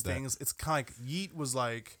one of those things. It's kind of like yeet was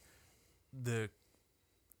like the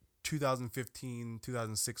 2015,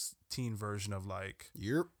 2016 version of like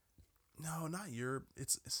Europe. No, not Europe.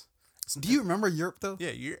 It's Do you remember Europe though?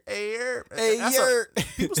 Yeah, Europe. Hey, Europe.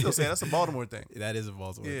 People still say that's a Baltimore thing. That is a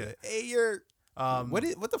Baltimore thing. Hey, Europe.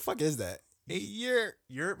 What the fuck is that? Hey, Europe.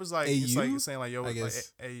 Europe was like, it's like saying like, yo, like,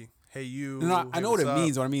 hey, you. No, I know what it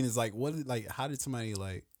means. What I mean is like, how did somebody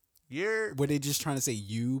like, Europe? Were they just trying to say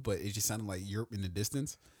you, but it just sounded like Europe in the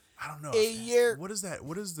distance? I don't know. Hey, Europe. What is that?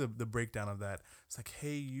 What is the breakdown of that? It's like,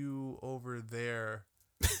 hey, you over there.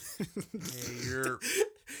 Hey, Europe.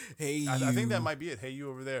 Hey, you. I think that might be it. Hey, you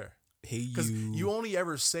over there. Hey, you. Because you only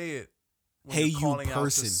ever say it when hey, you're calling you out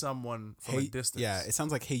person. to someone from a distance. Yeah, it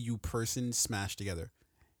sounds like hey, you person smashed together.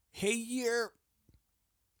 Hey, Europe.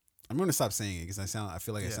 I'm gonna stop saying it because I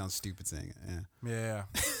feel like I sound stupid saying it. Yeah.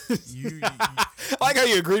 You I like how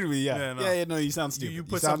you agreed with me. Yeah. No, you sound stupid. You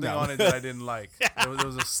put something on it that I didn't like. There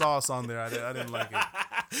was a sauce on there. I didn't like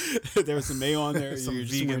it. There was some mayo on there. Some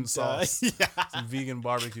vegan sauce. Some vegan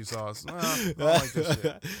barbecue sauce. Well, I don't like this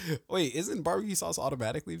shit. Wait, isn't barbecue sauce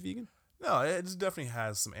automatically vegan? No, it just definitely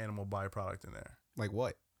has some animal byproduct in there. Like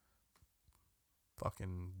what?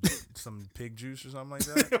 Fucking some pig juice or something like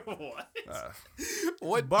that.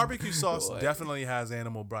 What? Barbecue sauce definitely has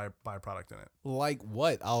animal byproduct in it. Like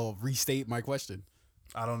what? I'll restate my question.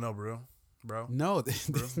 I don't know, bro. No, bro.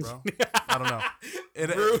 I don't know.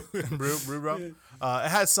 Bro. It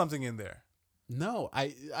has something in there. No,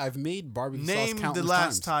 I've made barbecue sauce countless times. Name the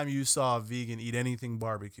last time you saw a vegan eat anything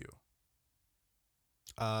barbecue.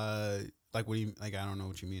 Like what do you like? I don't know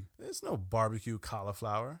what you mean. There's no barbecue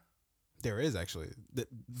cauliflower. There is actually.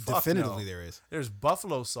 Definitively, there is. There's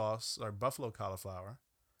buffalo sauce or buffalo cauliflower.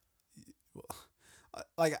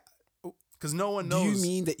 Like, because no one knows. Do you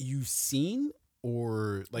mean that you've seen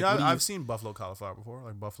or like? Yeah, I've seen buffalo cauliflower before,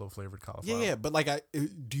 like buffalo flavored cauliflower. Yeah, but like,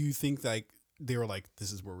 do you think like they were like,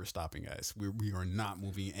 this is where we're stopping, guys. We are not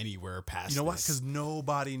moving anywhere past. You know what? Because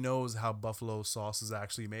nobody knows how buffalo sauce is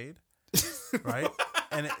actually made, right?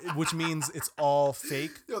 And which means it's all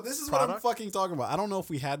fake. Yo, this is product. what I'm fucking talking about. I don't know if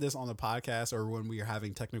we had this on the podcast or when we were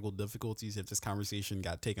having technical difficulties, if this conversation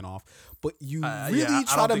got taken off. But you really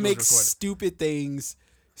try to make stupid things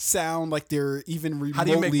sound like they're even remotely How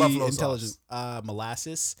do you make buffalo intelligent. Sauce?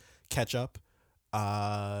 Molasses, ketchup,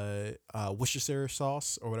 Worcestershire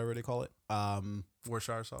sauce or whatever they call it.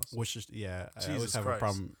 Worcestershire sauce. Worcestershire, yeah. Jesus I always have Christ. a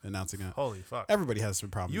problem announcing it. Holy fuck! Everybody has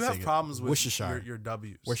some problems. You have problems with Worcestershire. your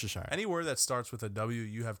W's. Worcestershire. Any word that starts with a W,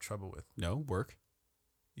 you have trouble with. No, work.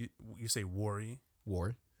 You say worry.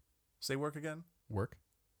 War. Say work again. Work.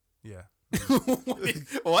 Yeah.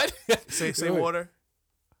 What? Say water.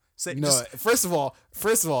 Say no. First of all,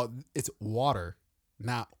 it's water,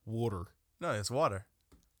 not water. No, it's water.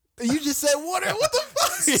 You just said water. What the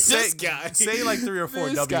fuck? This guy. Say like 3 or 4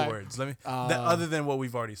 This W guy. words. Let me. Other than what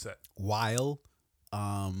we've already said. While,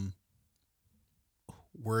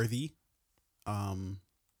 worthy,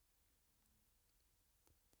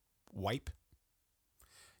 wipe.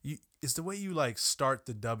 It's the way you like start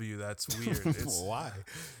the W that's weird. It's, Why?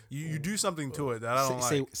 You do something to it that I don't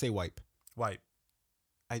like. Say wipe. Wipe.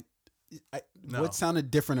 No. What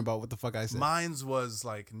sounded different about what the fuck I said? Mine's was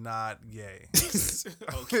like not gay.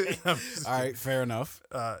 Okay. All right, fair enough.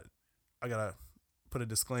 I gotta put a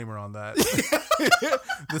disclaimer on that.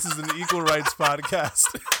 This is an equal rights podcast.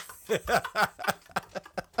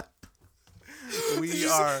 We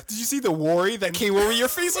are. Did you see the worry that came over your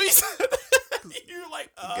face when you said that? You're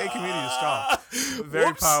like, the gay community is strong.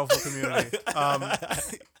 Very powerful community.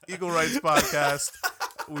 Equal Rights Podcast.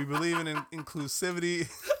 We believe in inclusivity.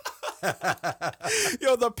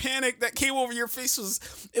 Yo, the panic that came over your face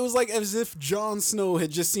it was like as if Jon Snow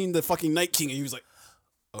had just seen the fucking Night King and he was like,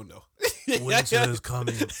 oh no. Winter is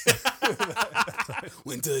coming.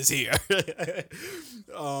 Winter is here.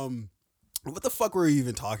 What the fuck were we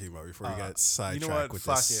even talking about before we got sidetracked with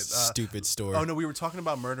this stupid story? Oh no, we were talking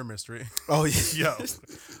about murder mystery. Oh yeah. Yo,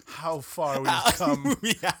 how far we've come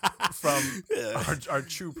from our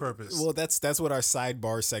true purpose. Well, that's what our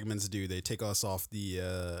sidebar segments do. They take us off the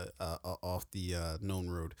known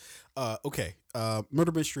road. Okay.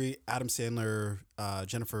 Murder mystery. Adam Sandler,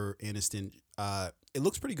 Jennifer Aniston. It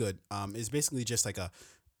looks pretty good. It's basically just like a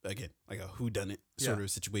whodunit sort of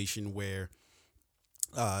situation where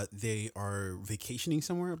they are vacationing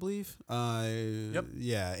somewhere, I believe. Yep.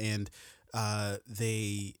 Yeah, and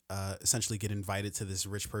they essentially get invited to this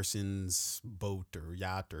rich person's boat or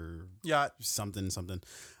yacht or something.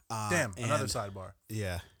 Damn, another sidebar.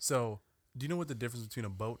 Yeah. So, do you know what the difference between a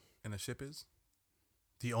boat and a ship is?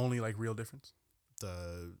 The only like real difference?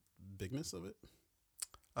 The bigness of it?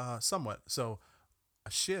 Somewhat. So,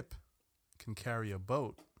 a ship can carry a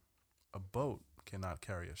boat. A boat cannot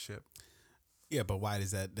carry a ship. Yeah, but why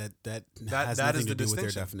does that has nothing to do with their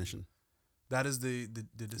definition? That is the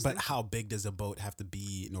distinction. But how big does a boat have to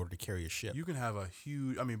be in order to carry a ship? You can have a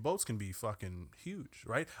huge. I mean, boats can be fucking huge,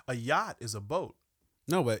 right? A yacht is a boat.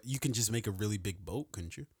 No, but you can just make a really big boat,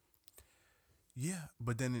 couldn't you? Yeah,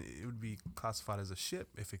 but then it would be classified as a ship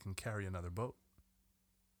if it can carry another boat.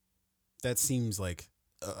 That seems like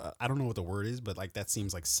I don't know what the word is, but like that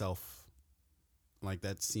seems like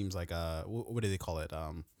that seems like what do they call it?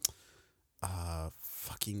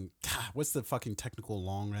 What's the fucking technical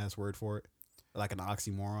long ass word for it? Like an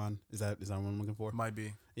oxymoron? Is that what I'm looking for? Might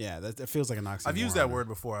be. Yeah, that feels like an oxymoron. I've used that word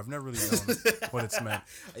before. I've never really known what it's meant.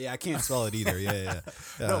 Yeah, I can't spell it either. Yeah.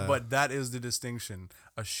 No, but that is the distinction.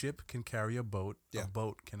 A ship can carry a boat. Yeah. A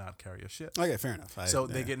boat cannot carry a ship. Okay, fair enough.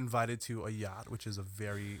 They get invited to a yacht, which is a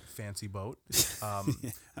very fancy boat,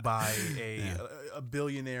 by a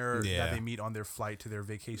billionaire that they meet on their flight to their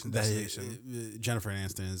vacation destination. Jennifer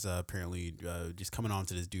Aniston is apparently just coming on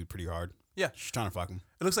to this dude pretty hard. Yeah, she's trying to fuck him.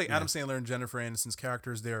 It looks like Adam Sandler and Jennifer Aniston's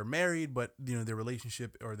characters, they're married, but their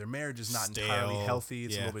relationship or their marriage is not entirely healthy.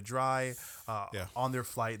 It's a little bit dry. On their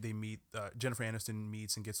flight, they meet Jennifer Aniston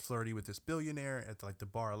meets and gets flirty with this billionaire at the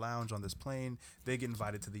bar lounge on this plane. They get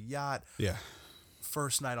invited to the yacht. Yeah.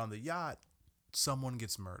 First night on the yacht, someone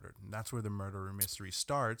gets murdered, and that's where the murder mystery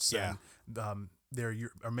starts. Yeah. And, they're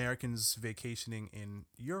Americans vacationing in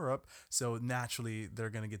Europe, so naturally they're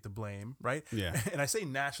going to get the blame, right? Yeah. And I say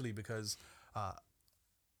naturally because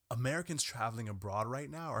Americans traveling abroad right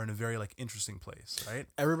now are in a very interesting place, right?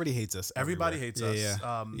 Everybody hates us. Everybody hates us.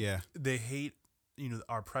 Yeah. They hate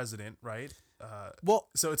our president, right? Well,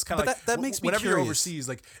 so it's kind of like that makes me whenever curious. you're overseas,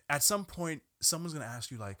 at some point someone's going to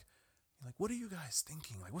ask you what are you guys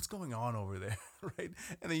thinking? What's going on over there, right?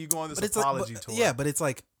 And then you go on this apology tour. Yeah, but it's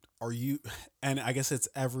like, are you? And I guess it's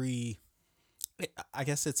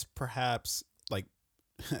perhaps like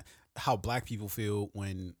how black people feel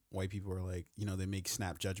when white people are they make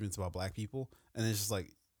snap judgments about black people, and it's just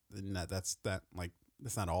like, that's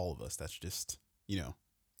not all of us. That's just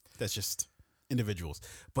individuals.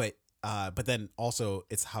 But then also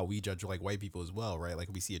it's how we judge white people as well, right? Like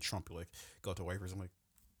we see a Trump, go to a white person, I'm like,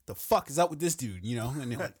 the fuck is up with this dude,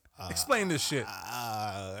 and they're like, explain this shit.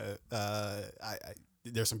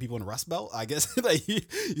 There's some people in the Rust Belt, I guess, that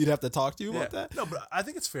you'd have to talk to about that. No, but I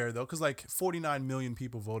think it's fair though, because 49 million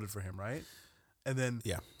people voted for him, right? And then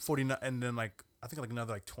 49, and then I think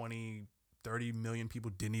another 20, 30 million people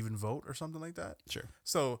didn't even vote or something like that. Sure.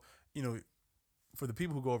 So for the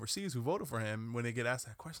people who go overseas who voted for him, when they get asked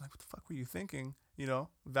that question, what the fuck were you thinking?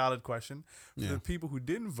 Valid question. For the people who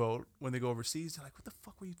didn't vote, when they go overseas, they're like, what the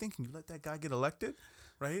fuck were you thinking? You let that guy get elected?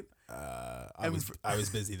 Right? I was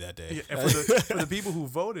busy that day. Yeah, and for the people who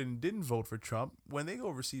voted and didn't vote for Trump, when they go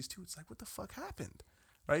overseas too, it's like, what the fuck happened?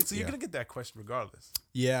 Right? So you're going to get that question regardless.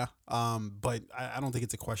 Yeah. But I don't think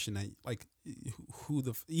it's a question that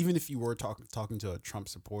even if you were talking to a Trump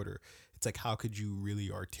supporter, it's like, how could you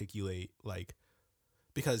really articulate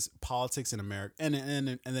because politics in America,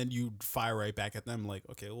 and then you fire right back at them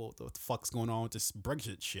okay, well, what the fuck's going on with this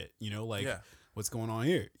Brexit shit? What's going on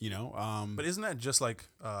here? But isn't that just like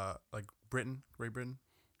Britain, Great Britain?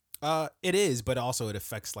 It is, but also it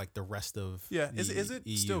affects the rest of Is it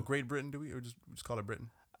EU. Still Great Britain? Do we or just call it Britain?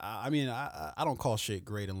 I mean, I don't call shit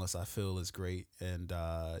great unless I feel it's great, and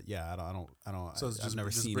yeah, I don't. So it's I've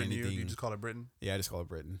never seen Britain, anything. You just call it Britain? Yeah, I just call it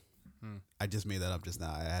Britain. I just made that up just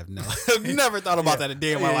now. I have never thought about that a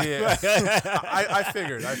day in my life. I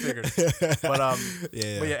figured. But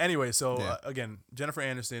yeah. Anyway, so again, Jennifer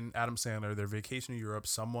Aniston, Adam Sandler, they're vacationing in Europe.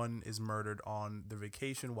 Someone is murdered on their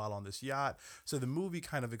vacation while on this yacht. So the movie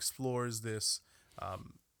kind of explores this,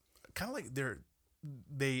 kind of like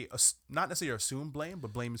they not necessarily assume blame,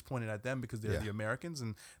 but blame is pointed at them because they're the Americans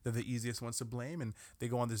and they're the easiest ones to blame. And they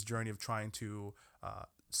go on this journey of trying to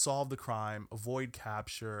solve the crime, avoid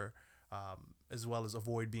capture. As well as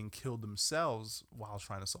avoid being killed themselves while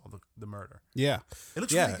trying to solve the murder. Yeah. It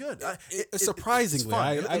looks really good. Surprisingly,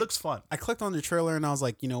 it looks fun. I clicked on the trailer and I was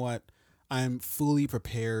like, you know what? I'm fully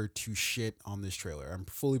prepared to shit on this trailer. I'm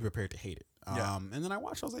fully prepared to hate it. And then I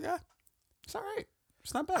watched, I was like, it's all right.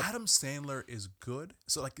 It's not bad. Adam Sandler is good.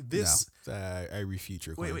 So like this. No, I refute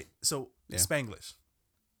your claim. Wait. So Spanglish.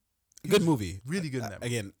 Good movie. Really good in that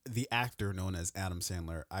movie. Again, the actor known as Adam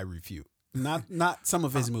Sandler, I refute. Not some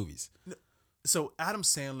of his movies. So Adam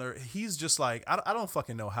Sandler, he's just like I don't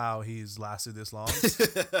fucking know how he's lasted this long.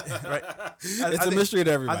 Right? It's a mystery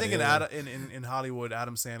to everybody. I think in Hollywood,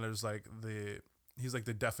 Adam Sandler's like he's like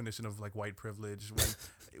the definition of like white privilege. When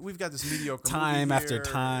we've got this mediocre time movie after here,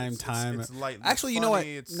 time. It's light. Actually, you know what?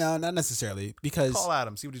 No, not necessarily. Because call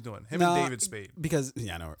Adam, see what he's doing. Him and David Spade. Because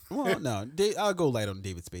I know. Well, no, I'll go light on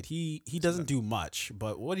David Spade. He doesn't do much,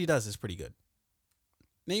 but what he does is pretty good.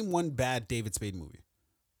 Name one bad David Spade movie.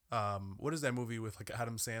 What is that movie with like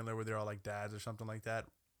Adam Sandler where they're all like dads or something like that?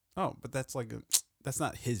 Oh, but that's that's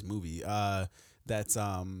not his movie. That's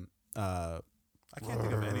I can't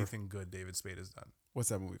think of anything good David Spade has done. What's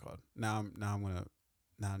that movie called? Now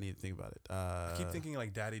I need to think about it. I keep thinking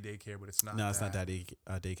like Daddy Daycare, but it's not. No, it's not Daddy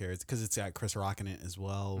Daycare. It's because it's got Chris Rock in it as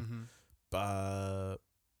well. Mm-hmm.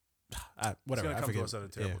 Whatever. It's gonna come to us at a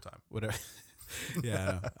terrible time. Whatever.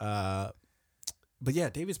 Yeah. But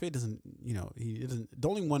yeah, David Spade doesn't. He doesn't. The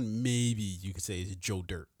only one maybe you could say is Joe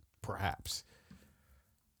Dirt, perhaps.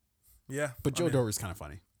 Yeah, but Joe Dirt was kind of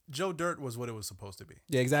funny. Joe Dirt was what it was supposed to be.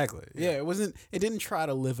 Yeah, exactly. Yeah, it wasn't. It didn't try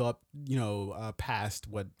to live up, past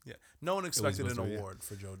what. Yeah, no one expected an award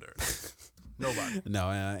for Joe Dirt. Nobody.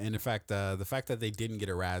 No, and in fact, the fact that they didn't get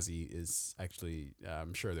a Razzie is actually,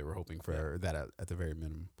 I'm sure they were hoping for that at the very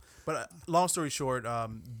minimum. But long story short,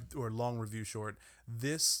 or long review short,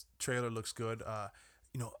 this trailer looks good.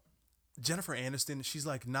 Jennifer Aniston, she's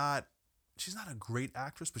not a great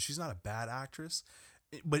actress, but she's not a bad actress.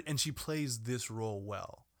 And she plays this role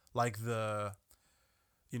well, like the,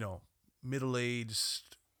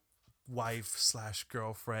 middle-aged wife /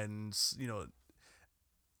 girlfriend.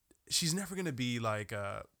 She's never gonna be like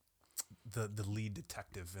the lead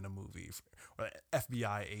detective in a movie or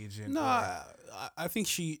FBI agent. No, I think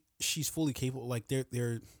she's fully capable. Like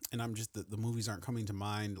they're and I'm just the movies aren't coming to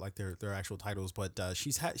mind like their actual titles, but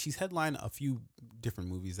she's headlined a few different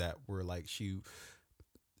movies that were like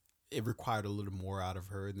it required a little more out of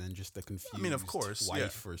her than just the confused of course,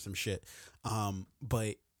 wife or some shit.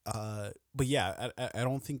 But yeah, I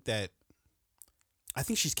don't think that. I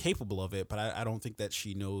think she's capable of it, but I don't think that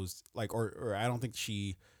she knows or I don't think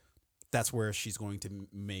that's where she's going to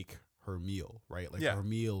make her meal, right? Like her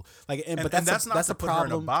meal, but that's not the problem. Put her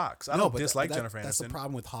in a box. I don't dislike Jennifer Aniston. That's the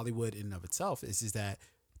problem with Hollywood in and of itself is that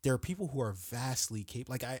there are people who are vastly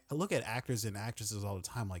capable. Like I look at actors and actresses all the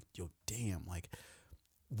time. Like, yo, damn, like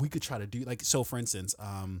we could try to do so. For instance,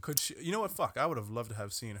 could she? You know what? Fuck, I would have loved to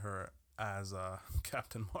have seen her as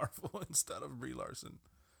Captain Marvel instead of Brie Larson.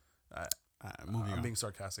 I'm being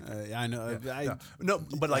sarcastic. I know. Yeah.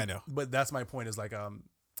 But that's my point. Is like,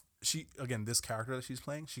 this character that she's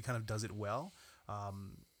playing, she kind of does it well.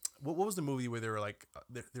 What was the movie where they were like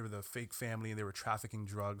they were the fake family and they were trafficking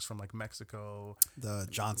drugs from like Mexico? The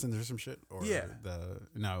Johnsons or some shit. Or yeah.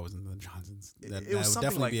 No, it wasn't the Johnsons. That it was would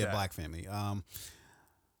definitely like be that. A black family.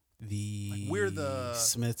 We're the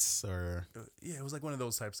Smiths or it was like one of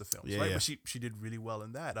those types of films, yeah, right? Yeah. But she did really well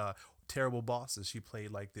in that. Terrible Bosses. She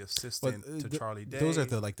played like the assistant to Charlie Day. Those are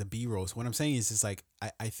the B rolls. What I'm saying is like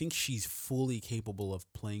I think she's fully capable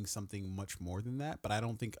of playing something much more than that. But I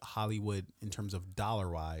don't think Hollywood, in terms of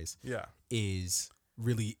dollar wise, is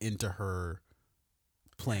really into her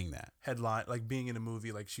playing that headline, like being in a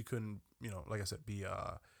movie. Like she couldn't, like I said, be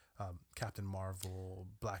Captain Marvel,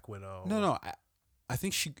 Black Widow. No. I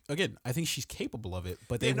think she's capable of it,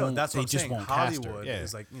 but that's what I'm just saying. won't Hollywood cast her.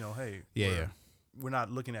 is like, hey, we're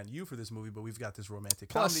not looking at you for this movie, but we've got this romantic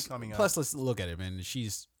comedy coming up. Plus, let's look at it, man.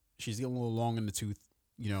 She's getting a little long in the tooth,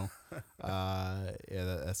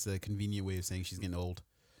 that's a convenient way of saying she's getting old.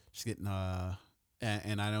 She's getting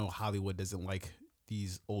and I know Hollywood doesn't like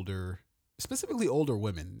these older, specifically older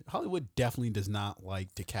women. Hollywood definitely does not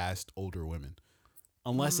like to cast older women,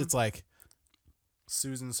 unless it's like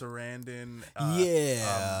Susan Sarandon.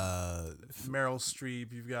 Meryl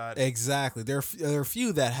Streep. You've got exactly. There are a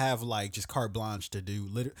few that have like just carte blanche to do.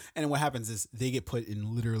 And what happens is they get put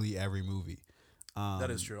in literally every movie. That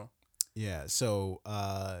is true. Yeah. So,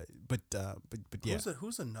 but yeah.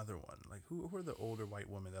 Who's another one? Like who are the older white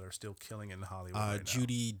women that are still killing in Hollywood right now?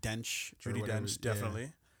 Judi Dench. Judi Dench,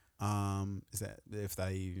 definitely. Yeah. Is that if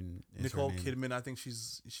that even is Nicole Kidman? I think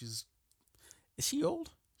she's. Is she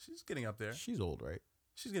old? She's getting up there. She's old, right?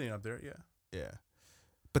 She's getting up there. Yeah. Yeah.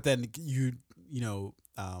 But then you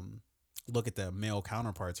look at the male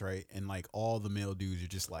counterparts, right? And like all the male dudes are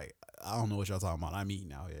just like, I don't know what y'all talking about. I'm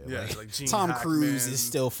eating out here. Yeah, like Gene Tom Hackman, Cruise is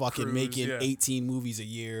still fucking making 18 movies a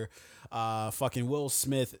year. Fucking Will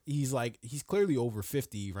Smith, he's clearly over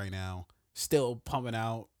 50 right now, still pumping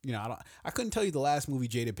out. I couldn't tell you the last movie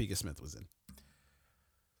Jada Pinkett Smith was in.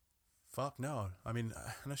 Fuck no. I mean,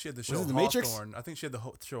 I know she had the show Hawthorne. Matrix? I think she had the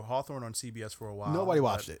show Hawthorne on CBS for a while. Nobody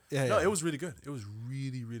watched it. No, it was really good. It was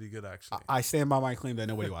really, really good, actually. I stand by my claim that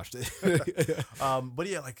nobody watched it. But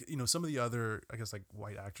yeah, like, some of the other, I guess, like,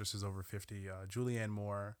 white actresses over 50, Julianne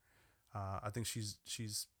Moore, I think she's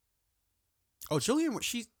Oh, Julianne Moore,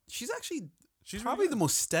 she's actually probably the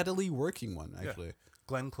most steadily working one, actually. Yeah.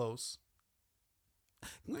 Glenn Close.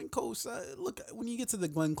 Glenn Close, look, when you get to the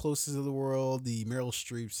Glenn Closes of the world, the Meryl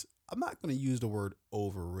Streeps, I'm not going to use the word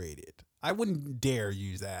overrated. I wouldn't dare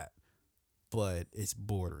use that, but it's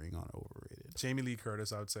bordering on overrated. Jamie Lee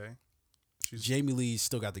Curtis, I would say. Jamie Lee's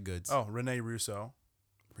still got the goods. Oh, Renee Russo.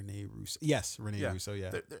 Yes, Renee Russo,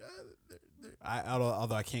 yeah.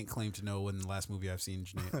 Although I can't claim to know when the last movie I've seen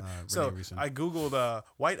Renee Russo. I Googled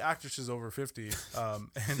white actresses over 50.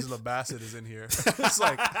 Angela Bassett is in here. It's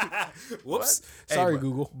like, whoops. Sorry,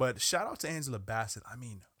 Google. But shout out to Angela Bassett. I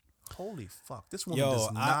mean, holy fuck, this woman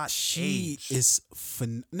does not she age. Is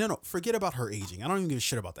no, forget about her aging. I don't even give a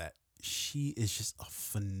shit about that. She is just a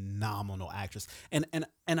phenomenal actress, and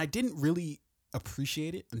I didn't really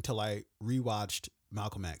appreciate it until I rewatched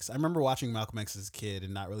Malcolm X. I remember watching Malcolm X as a kid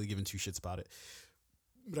and not really giving two shits about it,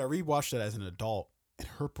 but I rewatched it as an adult, and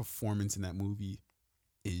her performance in that movie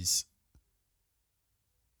is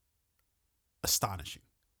astonishing.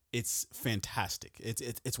 It's fantastic.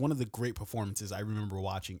 It's one of the great performances I remember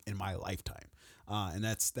watching in my lifetime, and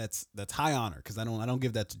that's high honor because I don't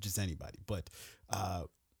give that to just anybody. But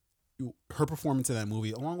her performance in that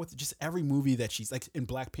movie, along with just every movie that she's like in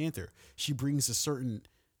Black Panther, she brings a certain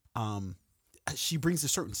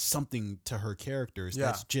something to her characters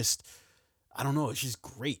that's just, I don't know, it's just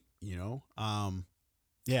great,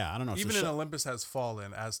 Yeah, I don't know. Even in Olympus Has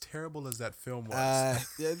Fallen, as terrible as that film was,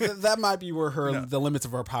 that might be where the limits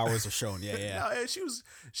of her powers are shown. Yeah. No,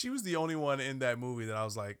 she was the only one in that movie that I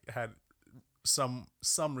was like had some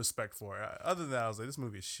respect for. Other than that, I was like, this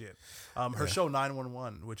movie is shit. Her show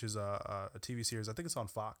 911, which is a TV series, I think it's on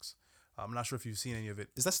Fox. I'm not sure if you've seen any of it.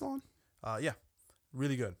 Is that still on? Yeah,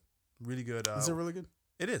 really good. Is it really good?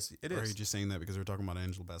 It is. Or are you just saying that because we're talking about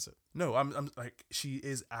Angela Bassett? No, I'm like, she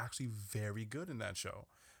is actually very good in that show.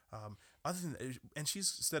 Other than, and she's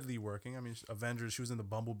steadily working. I mean, Avengers. She was in the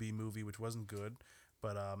Bumblebee movie, which wasn't good,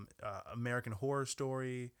 but American Horror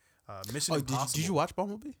Story, Mission Impossible. Did you watch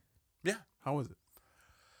Bumblebee? Yeah. How was it?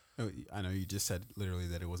 Oh, I know you just said literally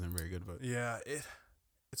that it wasn't very good, but yeah,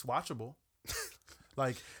 it's watchable.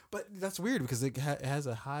 Like, but that's weird because it has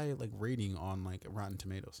a high like rating on like Rotten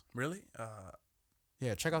Tomatoes. Really?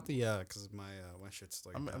 Yeah, check out the because my shit's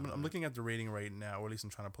like. I'm looking at the rating right now, or at least I'm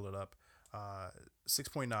trying to pull it up.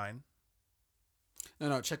 6.9.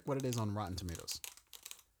 No, check what it is on Rotten Tomatoes.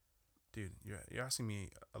 Dude, you're asking me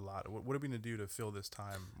a lot. What are we gonna do to fill this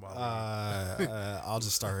time? While I'll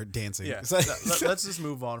just start dancing. Yeah, let's just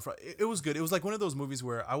move on. It was good. It was like one of those movies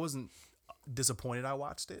where I wasn't disappointed I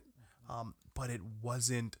watched it, but it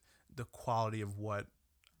wasn't the quality of what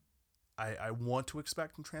I want to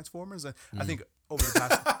expect from Transformers. And I think over the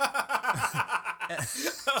past.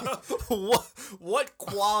 What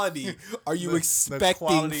quality are you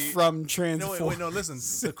expecting from Transformers? No,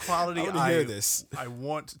 listen. The quality I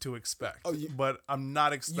want to expect, but I'm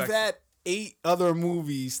not expecting. You've had 8 other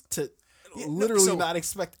movies to literally not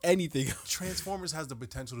expect anything. Transformers has the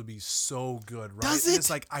potential to be so good, right? Does it? And it's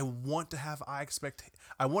like I want to have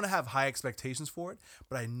high expectations for it,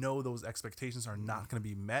 but I know those expectations are not going to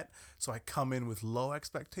be met. So I come in with low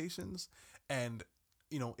expectations, and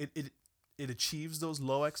it achieves those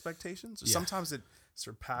low expectations. Yeah. Sometimes it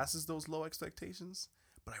surpasses those low expectations,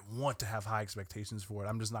 but I want to have high expectations for it.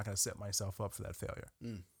 I'm just not going to set myself up for that failure.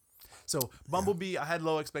 So Bumblebee, I had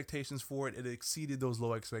low expectations for it. It exceeded those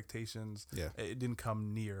low expectations. Yeah. It didn't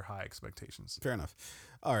come near high expectations. Fair enough.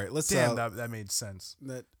 All right, let's. Damn, that made sense.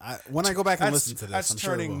 When I go back and listen to this, that's I'm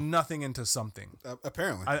turning sure it will. nothing into something.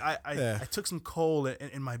 Apparently, I took some coal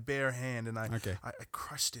in my bare hand and I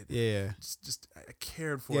crushed it. Yeah. Just I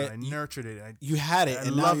cared for it. I nurtured it. You had it,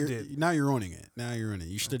 and loved it. Now you're owning it.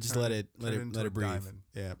 You should have just let it breathe. Diamond.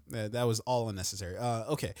 Yeah, that was all unnecessary.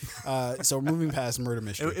 Okay, so we're moving past murder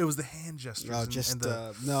mystery. It was the hand gestures.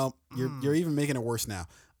 No, you're even making it worse now.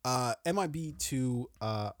 MIB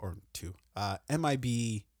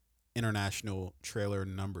MIB International trailer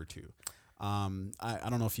number 2. I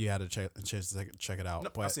don't know if you had a chance to check it out.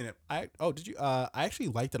 Nope, but I've seen it. Did you? I actually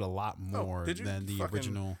liked it a lot more than the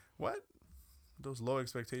original. What? Those low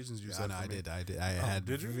expectations you said. No, for I me. did. I had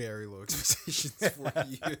very low expectations for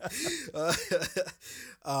you.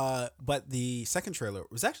 But the second trailer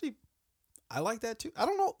was actually. I like that too. I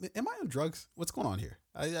don't know. Am I on drugs? What's going on here?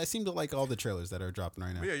 I seem to like all the trailers that are dropping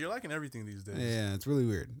right now. Yeah, you're liking everything these days. Yeah, it's really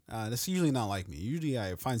weird. That's usually not like me. Usually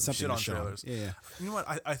I find something to show. Trailers. Yeah. You know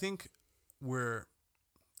what? I think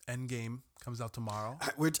Endgame comes out tomorrow.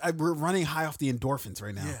 We're running high off the endorphins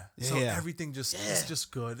right now. Yeah. So everything it's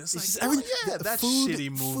just good. It's like, just everything. That food, shitty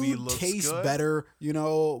movie food looks tastes good. better. You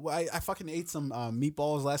know, I fucking ate some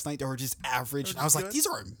meatballs last night that were just average. And I was like, these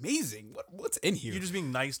are amazing. What's in here? You're just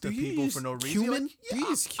being nice to people for no reason. Cumin?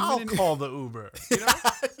 I'll call the Uber. You know?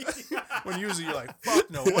 When usually you're like, fuck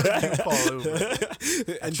no, what did you call Uber?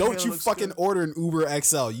 And don't you fucking good. order an Uber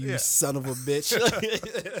XL, you son of a bitch.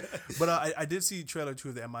 But I did see trailer 2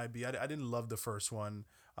 of the MIB. I didn't love the first one.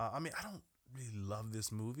 I mean, I don't really love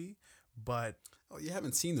this movie, but you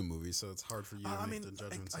haven't seen the movie, so it's hard for you to make the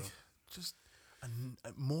judgment. Just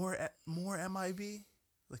more MIB,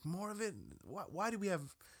 like more of it. Why do we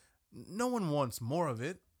have? No one wants more of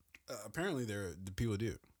it. Apparently, the people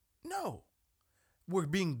do. No, we're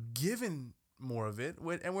being given more of it,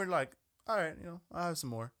 and we're like, all right, I'll have some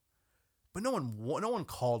more. But no one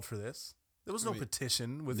called for this. There was no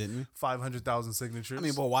petition with 500,000 signatures. I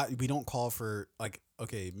mean, but why we don't call for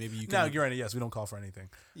okay, maybe you can. No, you're right. Yes, we don't call for anything.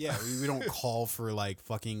 Yeah, we don't call for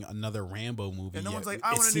fucking another Rambo movie. And no one's like,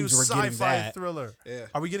 I want a new sci-fi thriller. Yeah.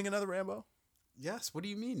 Are we getting another Rambo? Yes. What do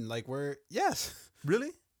you mean? Yes. Really?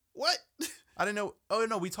 What? I didn't know. Oh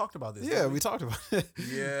no, we talked about this. Yeah, we talked about it.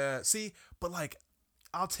 Yeah. See, but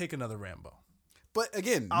I'll take another Rambo. But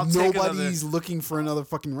again, nobody's looking for another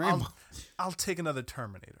fucking Rambo. I'll take another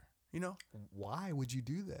Terminator. Why would you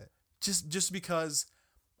do that? Just because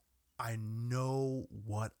I know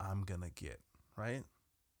what I'm gonna get, right?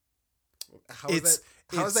 How is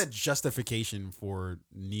that justification for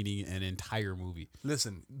needing an entire movie?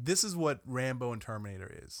 Listen, this is what Rambo and Terminator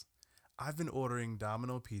is. I've been ordering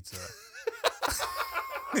Domino Pizza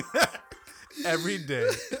every day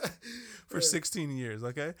for 16 years,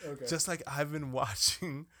 okay? Just like I've been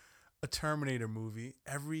watching a Terminator movie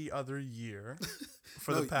every other year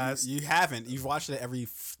for the past. You haven't. You've watched it every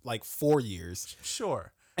 4 years.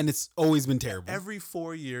 Sure. And it's always been terrible. Every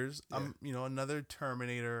 4 years, another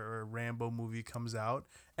Terminator or Rambo movie comes out,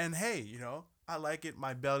 and hey, I like it.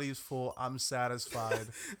 My belly's full. I'm satisfied.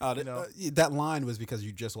 That line was because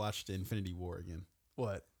you just watched Infinity War again.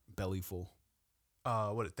 What? Belly full.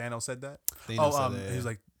 What? Thanos said that? Thanos said that, he was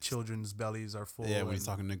like, children's bellies are full. Yeah, when he's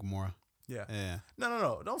talking to Gamora. Yeah. Yeah.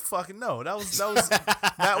 No. Don't fucking no. That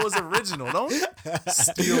was original. Don't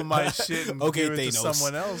steal my shit and give it to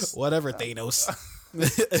someone else. Whatever, Thanos.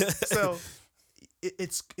 So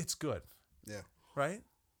it's good. Yeah. Right?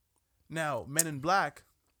 Now, Men in Black,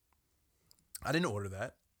 I didn't order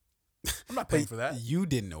that. I'm not paying for that. You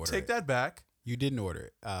didn't order it. Take that back. You didn't order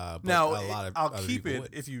it. But now, a lot of I'll keep it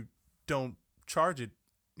if you don't charge it.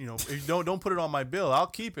 If you don't put it on my bill, I'll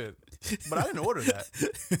keep it. But I didn't order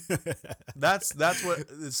that. That's what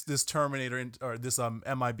this Terminator or this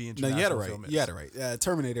MIB international. No, you had it right. Film is. You had it right.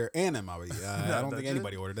 Terminator and MIB. I don't think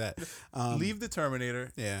anybody ordered that. Leave the Terminator.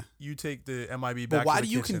 Yeah. You take the MIB back. But why to the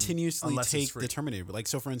do you kitchen continuously take the Terminator?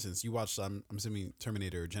 So, for instance, you watched. I'm assuming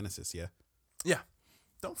Terminator Genesis. Yeah. Yeah.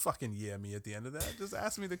 Don't fucking me at the end of that. Just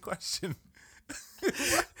ask me the question.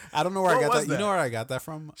 I don't know where I got that. You know where I got that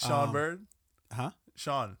from? Sean Bird. Huh?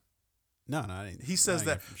 Sean. No, I didn't. He says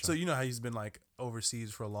that. So you know how he's been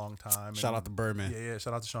overseas for a long time. Shout out to Birdman. Yeah.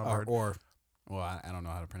 Shout out to Sean Bird. I don't know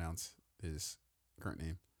how to pronounce his current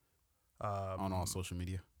name on all social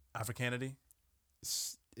media. Africanity.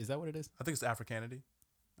 Is that what it is? I think it's Africanity.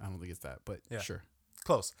 I don't think it's that, but sure.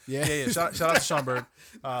 Close. Yeah. Shout out to Sean Bird.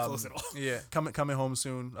 Close at all. Yeah, coming home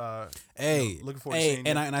soon. Hey, looking forward to seeing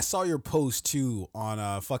and I saw your post too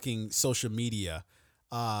on fucking social media.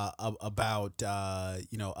 about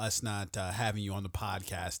us not having you on the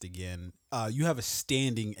podcast again. You have a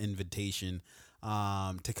standing invitation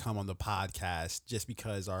to come on the podcast just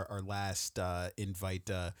because our last invite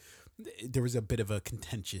there was a bit of a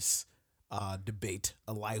contentious debate,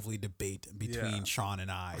 a lively debate between Sean and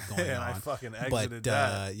I going on. I fucking exited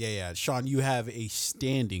that. Sean, you have a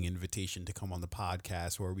standing invitation to come on the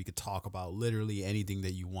podcast where we could talk about literally anything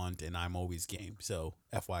that you want, and I'm always game. So,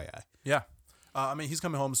 FYI. Yeah. I mean, he's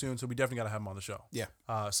coming home soon, so we definitely got to have him on the show. Yeah.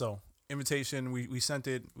 So, invitation, we sent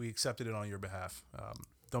it. We accepted it on your behalf.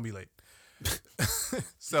 Don't be late.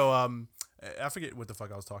 So, I forget what the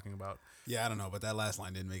fuck I was talking about. Yeah, I don't know, but that last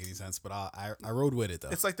line didn't make any sense. But I rode with it though.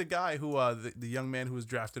 It's like the guy who the young man who was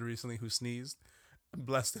drafted recently who sneezed,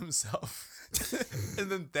 blessed himself, and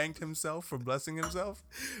then thanked himself for blessing himself.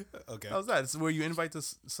 Okay, how's that? It's where you invite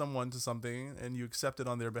someone to something and you accept it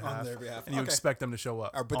on their behalf, and you expect them to show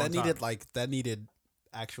up. But that needed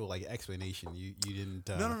actual explanation. You didn't.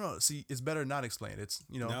 No. See, it's better not explain. It's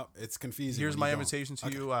no, it's confusing. Here's my invitation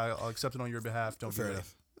to you. I'll accept it on your behalf. Don't be late.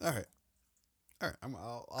 All right.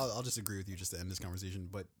 I'll just agree with you just to end this conversation,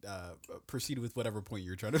 but proceed with whatever point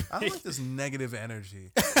you're trying to make. I don't like this negative energy.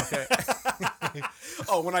 Okay.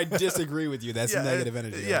 Oh, when I disagree with you, that's negative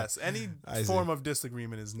energy. Yes, any form of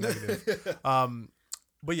disagreement is negative.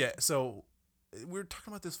 But yeah, so we're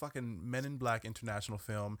talking about this fucking Men in Black international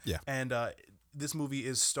film. Yeah. And this movie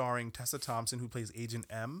is starring Tessa Thompson, who plays Agent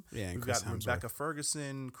M. Yeah, and we've Chris got Hemsworth. Rebecca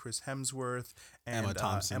Ferguson, Chris Hemsworth, and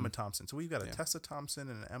Emma Thompson. So we've got a Tessa Thompson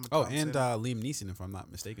and an Emma Oh, Thompson. and Liam Neeson, if I'm not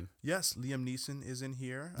mistaken. Yes, Liam Neeson is in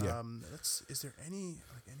here. Yeah. Is there any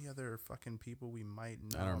other fucking people we might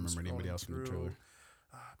know? I don't remember anybody else from the trailer.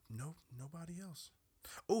 No, nobody else.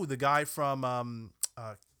 Oh, the guy from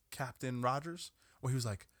Captain Rogers, where he was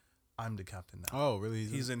like, "I'm the captain now." Oh, really?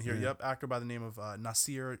 He's in here. Yeah. Yep, actor by the name of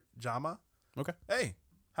Nasir Jama. Okay. Hey,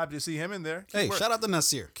 happy to see him in there. Shout out to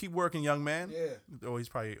Nasir. Keep working, young man. Yeah. Oh, he's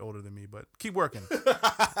probably older than me, but keep working.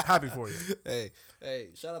 Happy for you. Hey,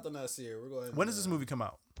 shout out to Nasir. We're going. When does this movie come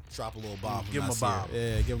out? Drop a little bomb. Give him a bomb.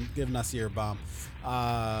 Yeah, give Nasir a bomb.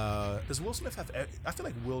 Does Will Smith have? I feel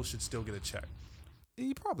like Will should still get a check.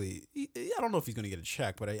 I don't know if he's going to get a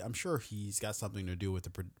check, but I'm sure he's got something to do with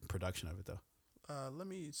the production of it, though. Let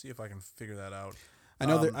me see if I can figure that out.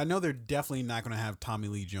 I know they're definitely not going to have Tommy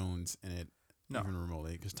Lee Jones in it, even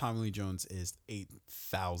remotely, because Tommy Lee Jones is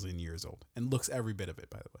 8,000 years old and looks every bit of it,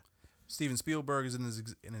 by the way. Steven Spielberg is an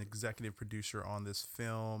executive producer on this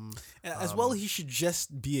film. And as well, he should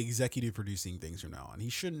just be executive producing things from now on. He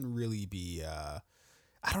shouldn't really be. I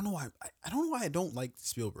don't know why. I don't know why I don't like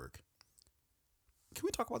Spielberg. Can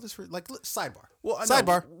we talk about this for sidebar? Well,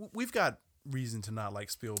 sidebar. We've got reason to not like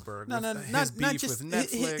Spielberg. No, his beef not just with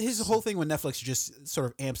Netflix. His whole thing with Netflix just sort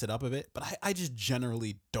of amps it up a bit. But I just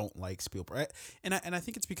generally don't like Spielberg, and I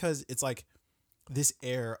think it's because it's like this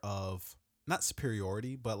air of not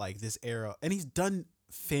superiority, but like this era, and he's done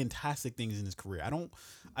fantastic things in his career. I don't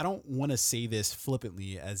want to say this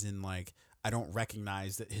flippantly, as in like I don't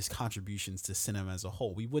recognize that his contributions to cinema as a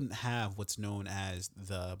whole. We wouldn't have what's known as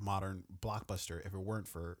the modern blockbuster if it weren't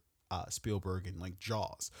for Spielberg and like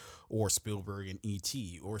Jaws, or Spielberg and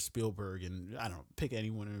E.T., or Spielberg and I don't know, pick any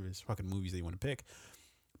one of his fucking movies that you want to pick.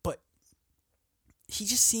 But he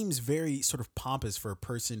just seems very sort of pompous for a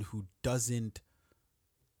person who doesn't.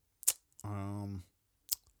 How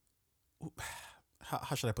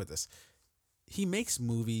should I put this? He makes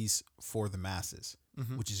movies for the masses,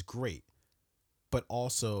 which is great, but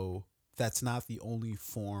also that's not the only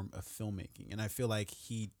form of filmmaking. And I feel like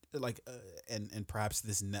and perhaps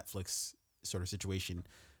this Netflix sort of situation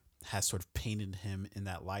has sort of painted him in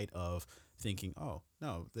that light of thinking, oh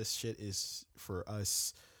no, this shit is for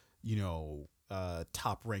us,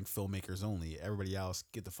 top ranked filmmakers only. Everybody else,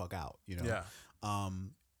 get the fuck out, Yeah.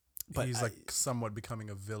 But he's somewhat becoming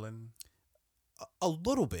a villain. A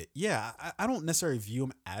little bit, yeah. I don't necessarily view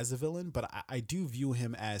him as a villain, but I do view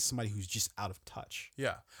him as somebody who's just out of touch.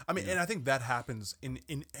 Yeah. I mean, and I think that happens in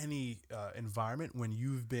any environment when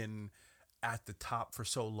you've been at the top for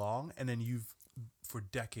so long, and then you've for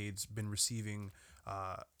decades been receiving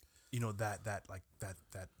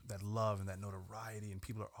that love and that notoriety, and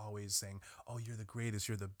people are always saying, oh, you're the greatest,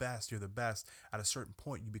 you're the best. At a certain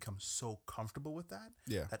point, you become so comfortable with that,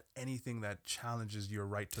 that anything that challenges your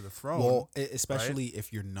right to the throne, well, especially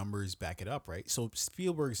if your numbers back it up, right? So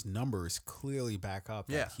Spielberg's numbers clearly back up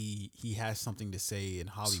that he has something to say in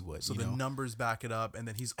Hollywood. So the numbers back it up, and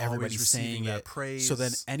then he's always receiving that praise. So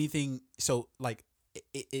then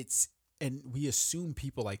it's, and we assume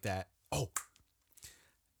people like that,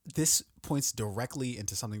 this points directly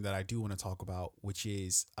into something that I do want to talk about, which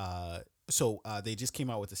is they just came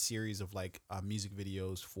out with a series of like music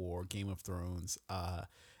videos for Game of Thrones,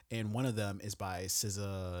 and one of them is by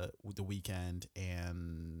SZA, The Weeknd,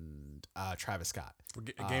 and Travis Scott. For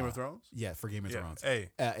Game of Thrones? Yeah, for Game of Thrones. Hey,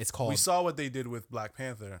 it's called. We saw what they did with Black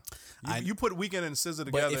Panther. You put Weeknd and SZA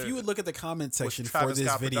together. But if you would look at the comment section for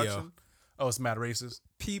this video. Production, oh, it's mad racist.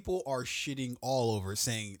 People are shitting all over,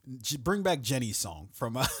 saying, "Bring back Jenny's song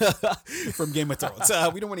from from Game of Thrones."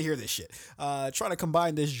 We don't want to hear this shit. Trying to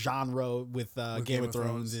combine this genre with Game of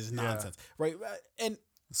Thrones is nonsense, right? And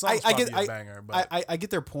I get, a banger, but I get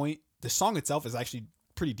their point. The song itself is actually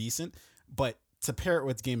pretty decent, but to pair it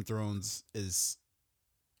with Game of Thrones is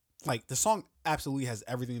like the song absolutely has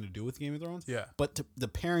everything to do with Game of Thrones. Yeah, but the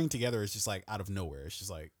pairing together is just like out of nowhere. It's just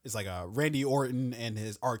like Randy Orton and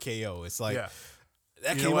his RKO. It's like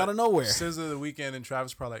that came out of nowhere. SZA, The Weeknd, and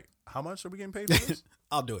Travis probably like, how much are we getting paid for this?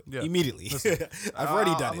 I'll do it immediately. I've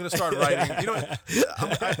already done it. I'm going to start writing. You know,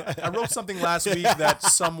 I wrote something last week that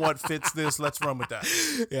somewhat fits this. Let's run with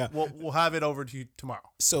that. Yeah, we'll have it over to you tomorrow.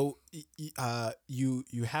 So,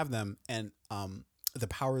 you have them, and the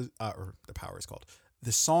power is called.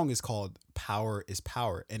 The song is called "Power is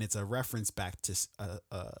Power," and it's a reference back to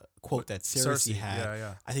a quote that Cersei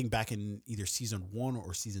had. I think back in either season 1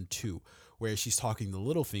 or season 2, where she's talking to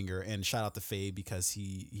Littlefinger. And shout out to Faye because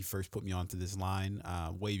he first put me onto this line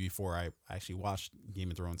way before I actually watched Game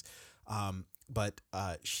of Thrones. But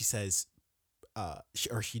she says,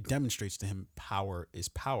 she demonstrates to him, power is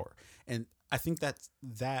power, and I think that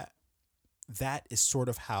is sort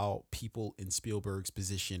of how people in Spielberg's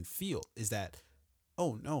position feel. Is that,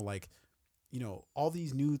 oh no, like, you know, all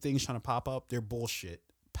these new things trying to pop up, they're bullshit.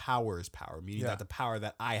 Power is power, meaning that the power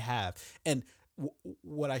that I have. And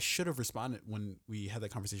what I should have responded when we had that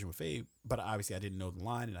conversation with Faye, but obviously I didn't know the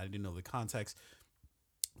line and I didn't know the context.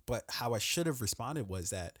 But how I should have responded was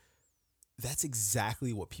that that's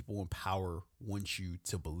exactly what people in power want you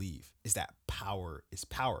to believe, is that power is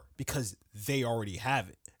power, because they already have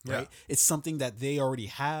it, right? It's something that they already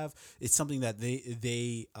have. It's something that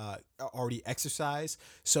they already exercise.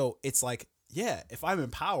 So it's like, yeah, if I'm in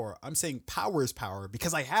power, I'm saying power is power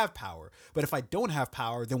because I have power. But if I don't have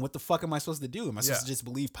power, then what the fuck am I supposed to do? Am I supposed to just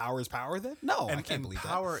believe power is power then? No, I can't believe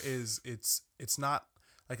power that. Is it's not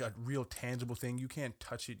like a real tangible thing. You can't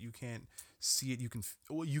touch it. You can't see it. You can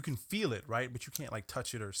feel it, right? But you can't like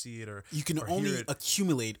touch it or see it, or you can only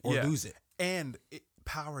accumulate or lose it. And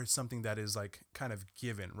power is something that is like kind of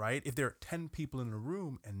given, right? If there are 10 people in a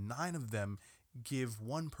room and 9 of them give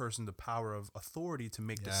one person the power of authority to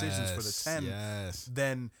make decisions for the 10,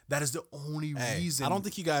 then that is the only reason. I don't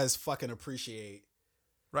think you guys fucking appreciate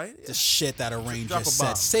the the shit that Arain just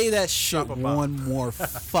said. Say that shit one more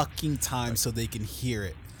fucking time so they can hear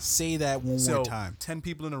it. Say that one more time. 10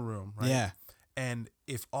 people in a room, right? Yeah. And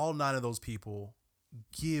if all 9 of those people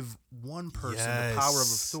give one person the power of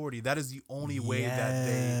authority, that is the only way that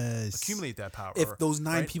they accumulate that power. If those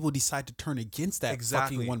 9 people decide to turn against that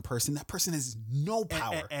fucking one person, that person has no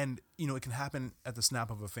power. And you know, it can happen at the snap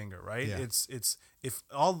of a finger, right? Yeah. It's if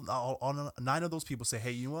all 9 of those people say,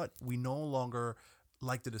 hey, you know what? We no longer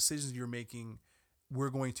like the decisions you're making. We're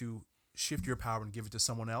going to shift your power and give it to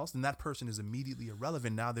someone else. And that person is immediately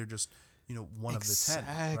irrelevant. Now they're just, you know, one of the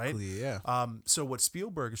 10, right? Yeah. So what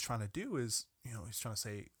Spielberg is trying to do is, you know,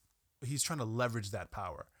 he's trying to leverage that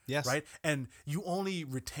power. Yes. Right. And you only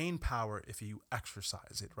retain power if you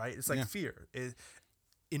exercise it, right? It's like fear.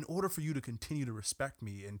 In order for you to continue to respect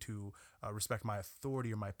me and to respect my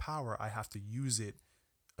authority or my power, I have to use it,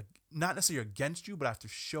 not necessarily against you, but I have to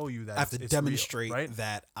show you that I have to demonstrate real, right?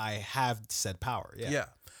 that I have said power. Yeah.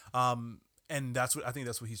 And that's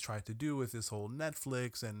what he's tried to do with this whole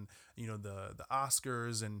Netflix and, you know, the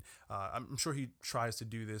Oscars, and I'm sure he tries to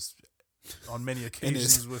do this on many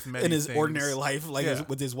occasions with many in his things. Ordinary life, like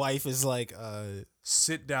with his wife, is like,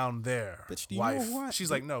 sit down there, bitch, do you wife. know what? She's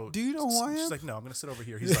like, no. Do you know who I am? She's like, no, I'm gonna sit over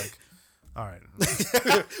here. He's like, all right.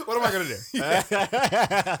 What am I gonna do?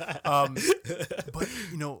 But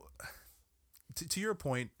you know, to your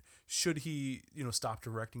point, should he, you know, stop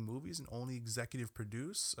directing movies and only executive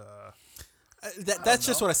produce? That's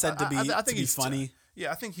just what I said to be funny.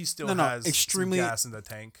 I think he still has extremely some gas in the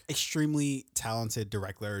tank. Extremely talented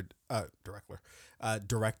director.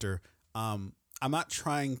 I'm not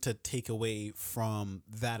trying to take away from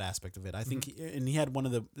that aspect of it. I think, and he had one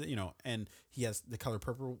of the, you know, and he has The Color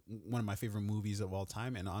Purple, one of my favorite movies of all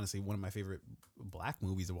time, and honestly one of my favorite black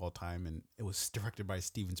movies of all time, and it was directed by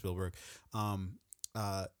Steven Spielberg. And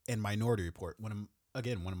Minority Report, one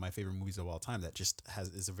again, one of my favorite movies of all time that just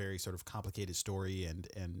is a very sort of complicated story and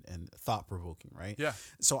thought provoking, right? Yeah.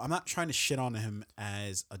 So I'm not trying to shit on him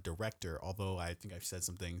as a director, although I think I've said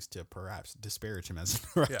some things to perhaps disparage him as a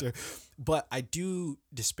director. Yeah. But I do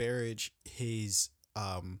disparage his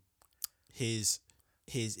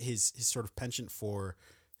sort of penchant for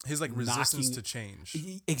his like resistance to change.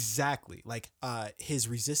 Exactly. Like his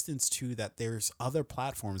resistance to that there's other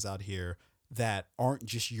platforms out here that aren't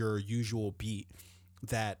just your usual beat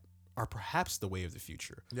that are perhaps the way of the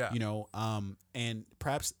future. Yeah. You know, and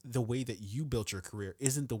perhaps the way that you built your career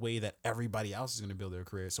isn't the way that everybody else is going to build their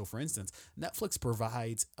career. So for instance, Netflix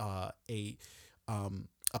provides a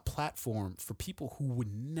platform for people who would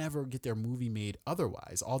never get their movie made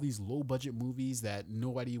otherwise. All these low budget movies that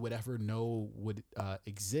nobody would ever know would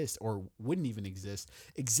exist or wouldn't even exist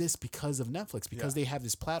because of Netflix, because they have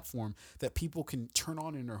this platform that people can turn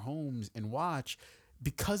on in their homes and watch.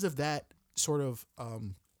 Because of that sort of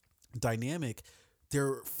dynamic, there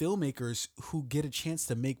are filmmakers who get a chance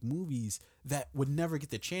to make movies that would never get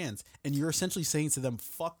the chance, and you're essentially saying to them,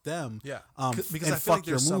 "Fuck them." Yeah, because I feel like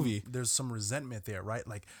there's some resentment there, right?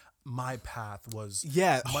 Like my path was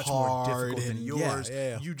much hard more difficult than yours.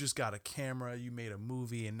 Yeah. You just got a camera, you made a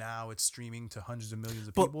movie, and now it's streaming to hundreds of millions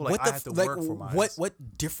of people. Like I have to work for mine.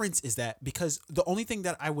 What difference is that? Because the only thing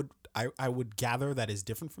that I would gather that is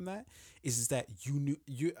different from that is that you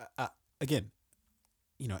again.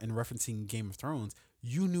 You know, in referencing Game of Thrones,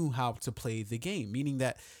 you knew how to play the game, meaning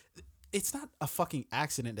that it's not a fucking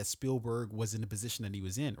accident that Spielberg was in the position that he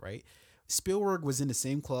was in, right? Spielberg was in the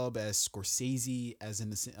same club as Scorsese, as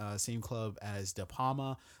in the same club as De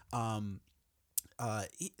Palma. All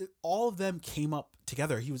of them came up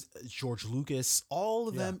together. He was George Lucas. All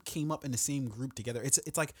of them came up in the same group together.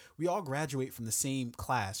 It's like we all graduate from the same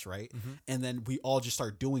class, right? Mm-hmm. And then we all just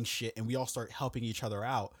start doing shit and we all start helping each other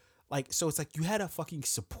out. Like, so it's like you had a fucking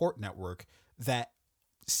support network that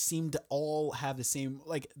seemed to all have the same,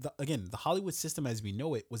 like, the Hollywood system as we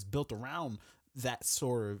know it was built around that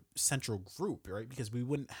sort of central group, right? Because we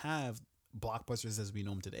wouldn't have blockbusters as we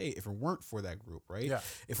know them today if it weren't for that group, right? Yeah.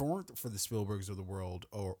 If it weren't for the Spielbergs of the world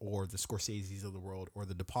or the Scorseses of the world or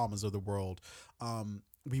the De Palmas of the world,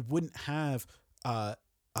 we wouldn't have all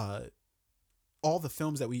the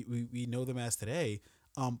films that we know them as today.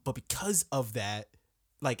 But because of that,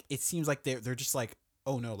 like, it seems like they're just like,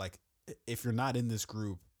 oh no, like, if you're not in this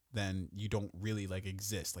group, then you don't really like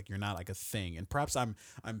exist. Like, you're not like a thing. And perhaps I'm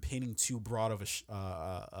painting too broad of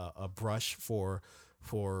a brush for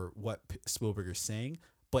what Spielberg is saying,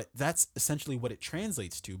 but that's essentially what it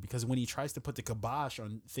translates to. Because when he tries to put the kibosh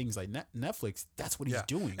on things like Netflix, that's what he's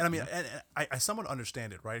doing. And I mean, and I somewhat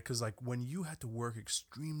understand it, right? Because like when you had to work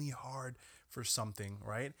extremely hard for something,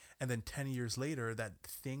 right? And then 10 years later, that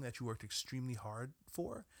thing that you worked extremely hard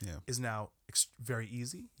for is now very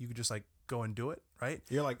easy. You could just like go and do it, right?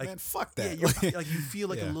 You're like, man, fuck that. Yeah, like you feel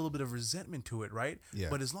like a little bit of resentment to it, right? Yeah.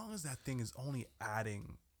 But as long as that thing is only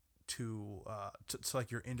adding to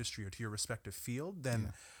like your industry or to your respective field,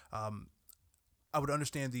 then I would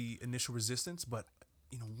understand the initial resistance. But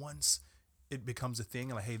you know, once it becomes a thing,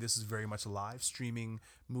 and like, hey, this is very much alive. Streaming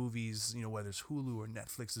movies, you know, whether it's Hulu or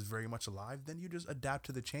Netflix, is very much alive. Then you just adapt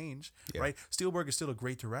to the change, right? Spielberg is still a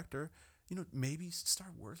great director. You know, maybe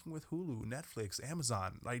start working with Hulu, Netflix,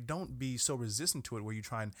 Amazon. Like, don't be so resistant to it where you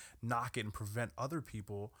try and knock it and prevent other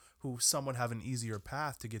people who somewhat have an easier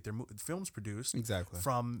path to get their films produced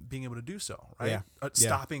from being able to do so, right?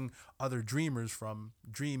 Stopping other dreamers from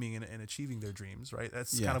dreaming and achieving their dreams, right?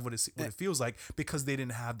 That's kind of what it feels like, because they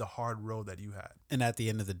didn't have the hard road that you had. And at the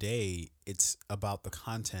end of the day, it's about the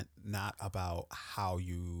content, not about how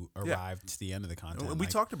you arrived to the end of the content. And we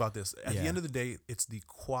talked about this. At the end of the day, it's the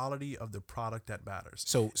quality of the product that matters.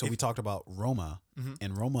 So we talked about Roma,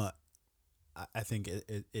 and Roma, I think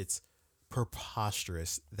it's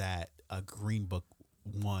preposterous that a Green Book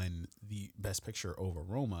won the Best Picture over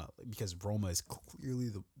Roma, because Roma is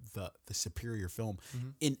clearly the superior film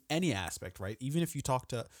in any aspect, right? Even if you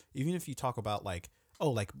talk about like,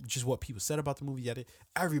 oh, like just what people said about the movie, yet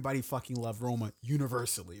everybody fucking loved Roma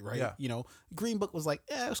universally, right? Yeah. You know, Green Book was like,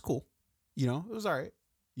 it was cool, you know, it was all right,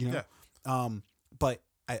 you know. But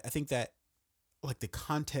I think that like the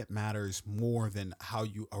content matters more than how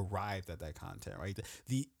you arrived at that content, right?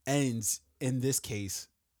 The ends in this case,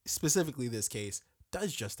 specifically this case,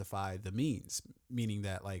 does justify the means, meaning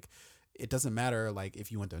that like it doesn't matter like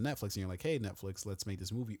if you went to Netflix and you're like, hey, Netflix, let's make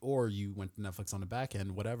this movie, or you went to Netflix on the back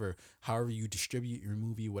end, whatever, however you distribute your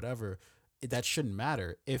movie, whatever, that shouldn't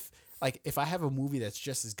matter. If I have a movie that's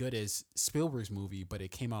just as good as Spielberg's movie, but it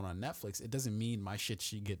came out on Netflix, it doesn't mean my shit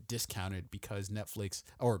should get discounted because Netflix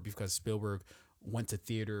or because Spielberg went to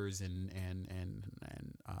theaters and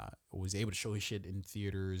was able to show his shit in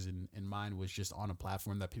theaters, and mine was just on a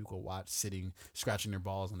platform that people could watch sitting, scratching their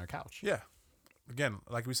balls on their couch. Yeah. Again,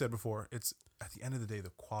 like we said before, it's at the end of the day, the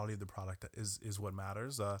quality of the product is what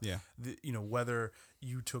matters. Whether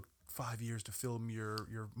you took 5 years to film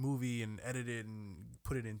your movie and edit it and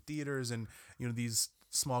put it in theaters, and these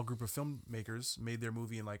small group of filmmakers made their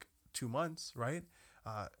movie in like 2 months, right?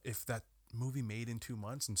 If that movie made in 2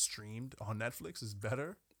 months and streamed on Netflix is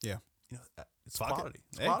better, it's quality.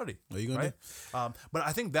 It's quality. What are you gonna do? But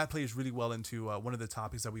I think that plays really well into one of the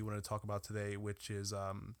topics that we wanted to talk about today, which is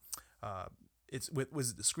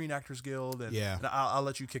was it the Screen Actors Guild? And I'll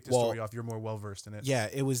let you kick the story off. You're more well versed in it. Yeah,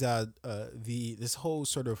 it was this whole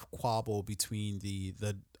sort of quabble between the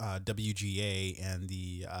WGA and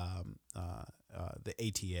the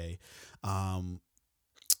ATA,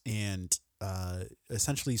 and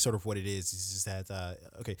essentially sort of what it is that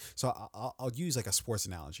okay, so I'll use like a sports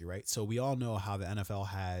analogy, right? So we all know how the NFL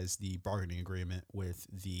has the bargaining agreement with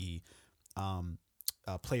the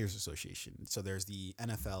Players Association. So there's the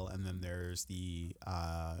NFL, and then there's the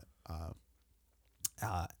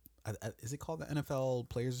is it called the NFL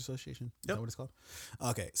Players Association? Is that what it's called?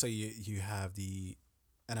 Okay, so you have the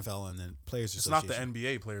NFL and then Players Association. It's not the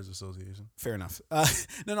NBA Players Association. Fair enough.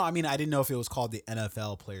 No, I mean, I didn't know if it was called the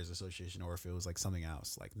NFL Players Association or if it was like something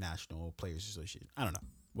else, like National Players Association. I don't know.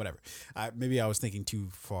 Whatever. Maybe I was thinking too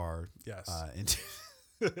far. Yes. Into.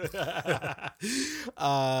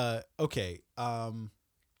 Okay.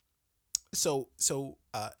 So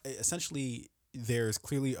essentially, there's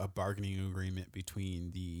clearly a bargaining agreement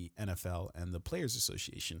between the NFL and the Players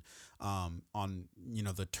Association on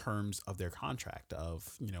the terms of their contract,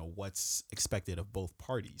 of what's expected of both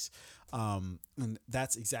parties, and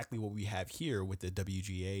that's exactly what we have here with the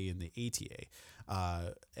WGA and the ATA,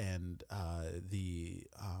 and the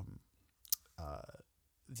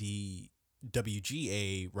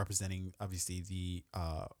WGA representing obviously the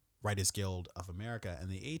Writers Guild of America, and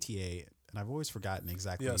the ATA. And I've always forgotten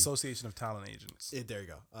exactly. Yeah, Association of Talent Agents. There you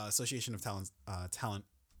go. Association of Talent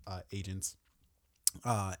Agents.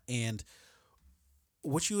 And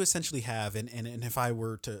what you essentially have, and if I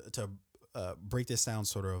were to break this down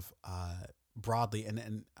sort of broadly,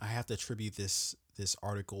 and I have to attribute this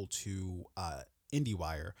article to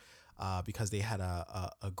IndieWire, because they had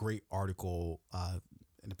a great article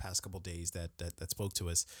in the past couple of days that spoke to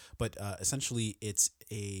us. But essentially, it's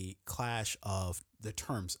a clash of the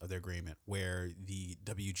terms of their agreement, where the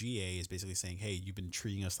WGA is basically saying, hey, you've been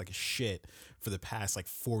treating us like a shit for the past like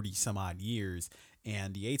 40 some odd years,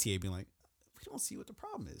 and the ATA being like, we don't see what the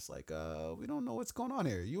problem is. Like, we don't know what's going on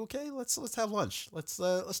here. You okay? Let's have lunch. Let's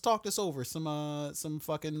talk this over. Some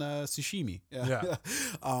fucking sushimi. Yeah.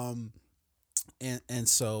 And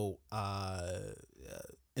so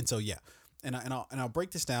yeah. And I'll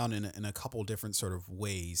break this down in a couple different sort of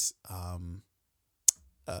ways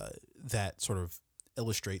that sort of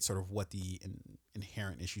illustrate sort of what the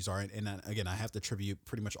inherent issues are. And again, I have to attribute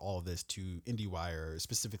pretty much all of this to IndieWire,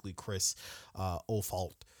 specifically Chris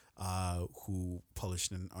O'Falt, who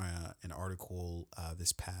published an article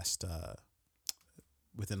this past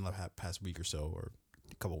within the past week or so, or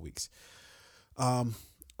a couple of weeks.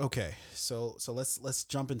 Okay, so let's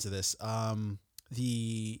jump into this.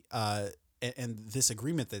 And this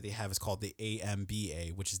agreement that they have is called the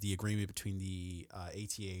AMBA, which is the agreement between the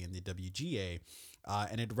ATA and the WGA,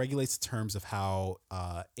 and it regulates the terms of how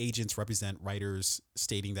agents represent writers,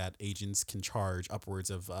 stating that agents can charge upwards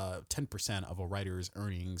of 10% of a writer's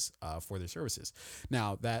earnings for their services.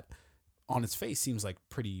 Now, that on its face seems like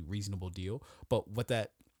pretty reasonable deal, but what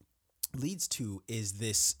that leads to is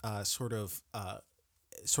this sort of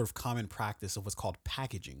common practice of what's called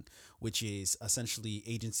packaging, which is essentially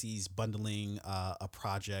agencies bundling a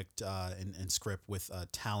project and script with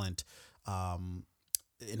talent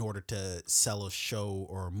in order to sell a show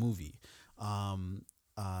or a movie. And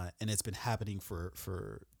it's been happening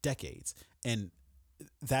for decades. And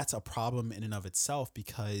that's a problem in and of itself,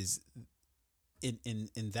 because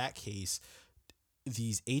in that case,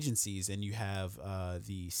 these agencies, and you have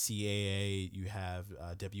the CAA, you have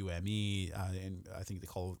WME, and I think they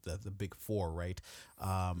call it the Big Four, right?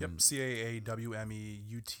 Yep, CAA, WME,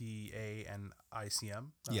 UTA, and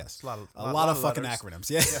ICM. Yes, a lot of fucking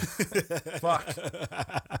acronyms. Yeah, fuck.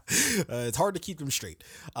 It's hard to keep them straight.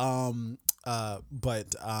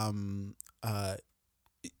 But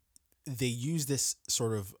they use this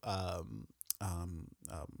sort of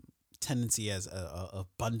tendency as a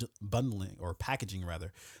bundling or packaging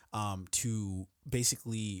rather, to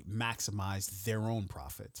basically maximize their own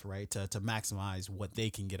profits, right? To maximize what they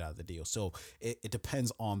can get out of the deal. So it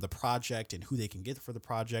depends on the project and who they can get for the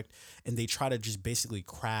project, and they try to just basically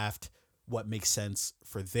craft what makes sense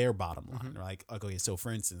for their bottom line. Like, okay, so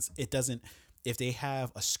for instance, it doesn't, if they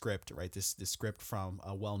have a script, right, this script from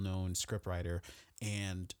a well-known scriptwriter,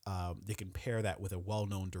 and they can pair that with a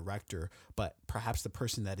well-known director, but perhaps the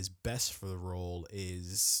person that is best for the role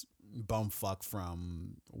is bumfuck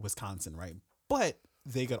from Wisconsin, right? But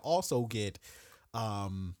they could also get, I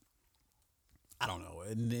don't know,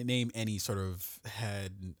 name any sort of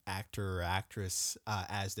head actor or actress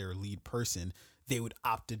as their lead person. They would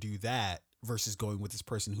opt to do that versus going with this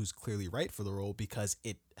person who's clearly right for the role because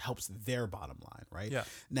it helps their bottom line, right? Yeah.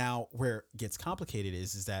 Now, where it gets complicated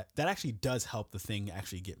is that actually does help the thing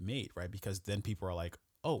actually get made, right? Because then people are like,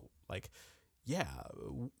 oh, like, yeah,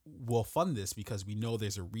 we'll fund this because we know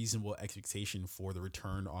there's a reasonable expectation for the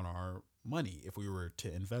return on our money if we were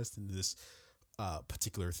to invest in this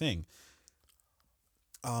particular thing.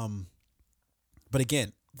 But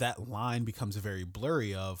again, that line becomes very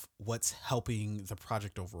blurry of what's helping the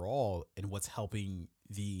project overall and what's helping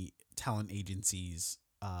the talent agency's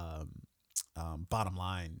bottom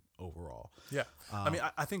line overall. Yeah. I mean,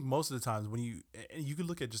 I think most of the times when you could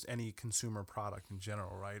look at just any consumer product in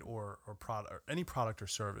general, right? Or product, or any product or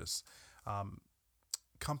service,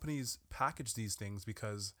 companies package these things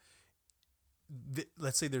because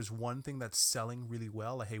let's say there's one thing that's selling really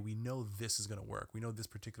well. Like, hey, we know this is going to work. We know this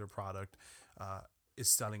particular product is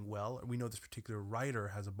selling well. We know this particular writer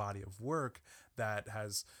has a body of work that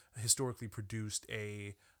has historically produced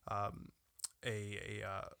a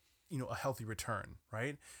healthy return,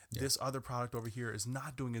 right? Yeah. This other product over here is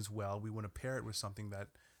not doing as well. We want to pair it with something that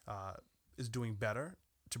is doing better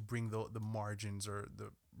to bring the margins or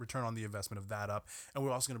the return on the investment of that up. And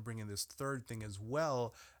we're also going to bring in this third thing as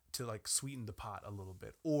well to like sweeten the pot a little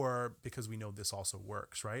bit, or because we know this also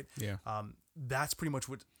works, right? Yeah. That's pretty much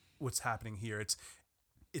what's happening here.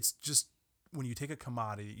 It's just when you take a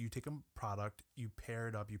commodity, you take a product, you pair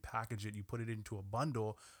it up, you package it, you put it into a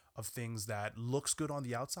bundle of things that looks good on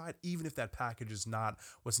the outside, even if that package is not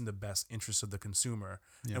what's in the best interest of the consumer.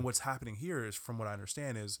 Yeah. And what's happening here is, from what I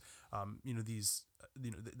understand, is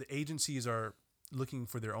the agencies are looking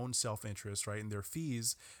for their own self-interest, right, and their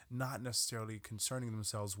fees, not necessarily concerning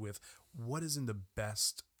themselves with what is in the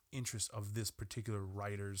best interest of this particular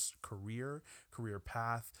writer's career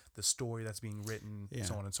path, the story that's being written,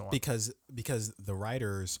 so on and so on. Because the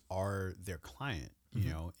writers are their client, you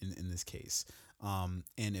know, in this case. And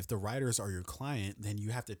if the writers are your client, then you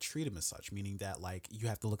have to treat them as such, meaning that like you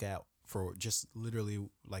have to look out for just literally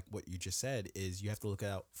like what you just said is you have to look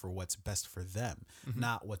out for what's best for them,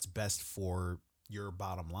 not what's best for your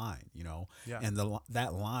bottom line, you know? Yeah. And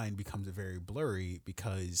that line becomes very blurry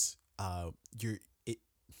because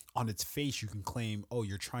on its face, you can claim, oh,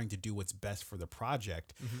 you're trying to do what's best for the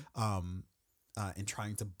project, and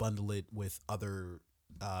trying to bundle it with other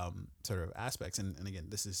sort of aspects. And again,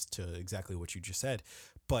 this is to exactly what you just said,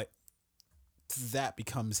 but that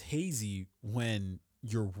becomes hazy when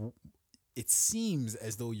it seems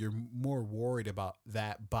as though you're more worried about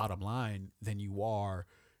that bottom line than you are,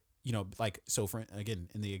 you know, like, so for, again,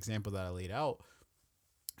 in the example that I laid out,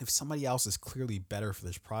 if somebody else is clearly better for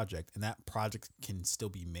this project and that project can still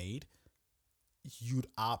be made, you'd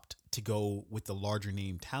opt to go with the larger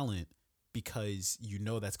name talent because you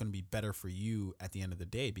know that's going to be better for you at the end of the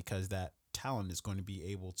day, because that talent is going to be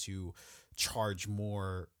able to charge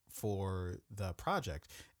more for the project.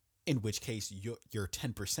 In which case, your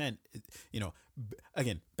 10%, you know,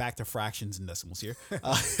 again, back to fractions and decimals here.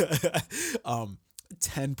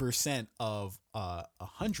 10% of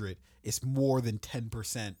 100 is more than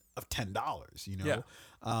 10% of $10, you know?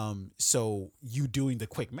 Yeah. So you doing the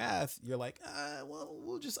quick math, you're like, well,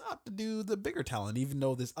 we'll just opt to do the bigger talent, even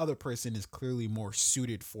though this other person is clearly more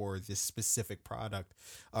suited for this specific product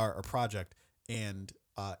or project. And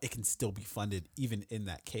it can still be funded even in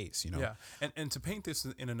that case, you know? Yeah. And to paint this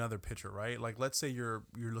in another picture, right? Like, let's say you're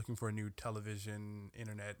looking for a new television,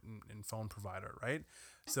 internet, and phone provider, right?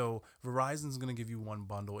 So Verizon's going to give you one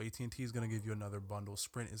bundle, AT&T is going to give you another bundle,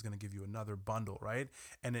 Sprint is going to give you another bundle, right?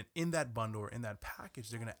 And then in that bundle or in that package,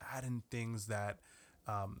 they're going to add in things that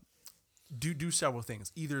do several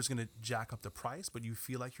things. Either it's going to jack up the price, but you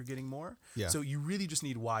feel like you're getting more. Yeah. So you really just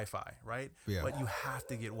need Wi-Fi, right? Yeah. But you have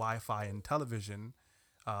to get Wi-Fi and television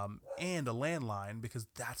and a landline because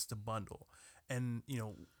that's the bundle. And, you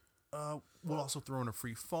know, we'll also throw in a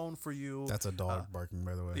free phone for you. That's a dog barking,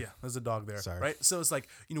 by the way. Yeah, there's a dog there. Sorry. Right? So it's like,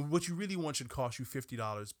 what you really want should cost you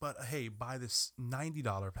 $50, but hey, buy this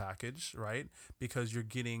 $90 package, right? Because you're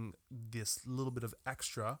getting this little bit of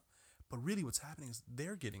extra. But really what's happening is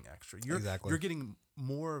they're getting extra. You're getting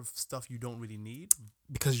more of stuff you don't really need.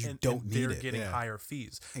 Because you don't need it. They're getting higher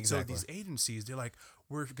fees. Exactly. So these agencies, they're like,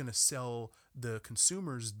 we're going to sell the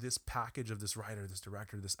consumers this package of this writer, this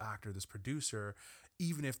director, this actor, this producer,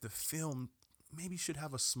 even if the film maybe should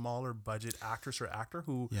have a smaller budget actress or actor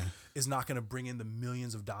who is not going to bring in the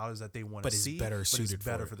millions of dollars that they want to see, but it's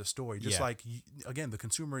better for the story. Just like, again, the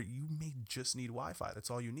consumer, you may just need Wi-Fi. That's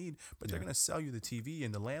all you need, but they're going to sell you the TV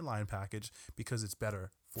and the landline package because it's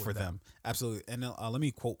better for them. Absolutely. And let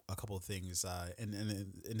me quote a couple of things.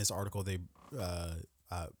 In this article, they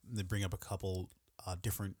bring up a couple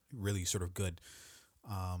different really sort of good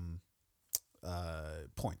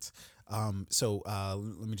points. So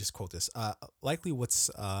let me just quote this. Likely what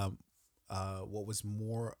was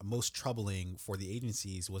most troubling for the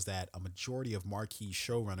agencies was that a majority of marquee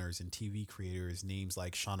showrunners and TV creators, names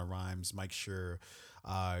like Shonda Rhimes, Mike Schur,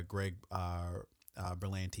 Greg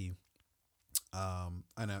Berlanti, and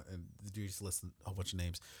you just list a whole bunch of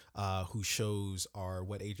names, whose shows are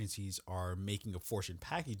what agencies are making a fortune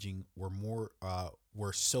packaging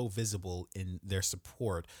were so visible in their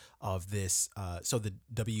support of this. So the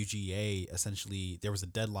WGA, essentially, there was a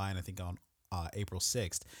deadline, I think, on April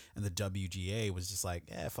 6th, and the WGA was just like,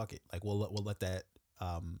 fuck it. Like, we'll let that,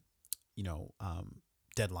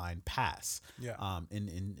 deadline pass. Yeah.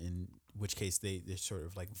 In which case they sort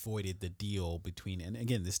of like voided the deal between, and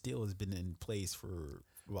again, this deal has been in place for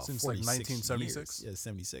since like 1976. Yeah,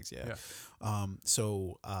 76. Yeah.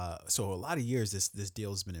 So a lot of years this deal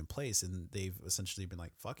has been in place, and they've essentially been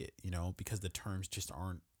like, fuck it, because the terms just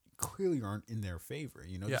aren't in their favor.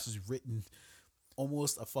 This is written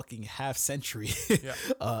almost a fucking half century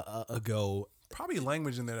ago. Probably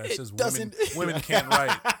language in there that says women can't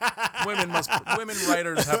write. Women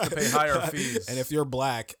writers have to pay higher fees. And if you're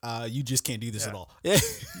black, you just can't do this at all. You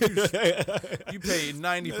pay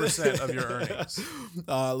 90% of your earnings.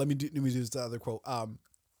 Let me do this other quote.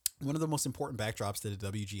 One of the most important backdrops to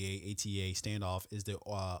the WGA ATA standoff is the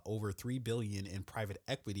over $3 billion in private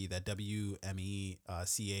equity that WME,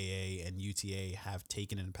 CAA, and UTA have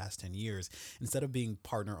taken in the past 10 years. Instead of being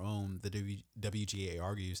partner owned, the WGA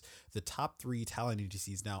argues the top three talent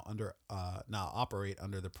agencies now operate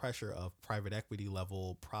under the pressure of private equity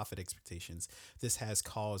level profit expectations. This has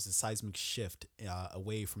caused a seismic shift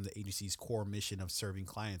away from the agency's core mission of serving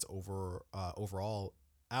clients overall.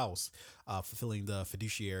 Fulfilling the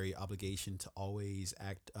fiduciary obligation to always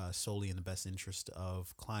act solely in the best interest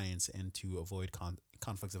of clients and to avoid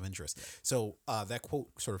conflicts of interest. So that quote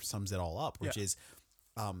sort of sums it all up, which is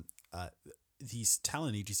these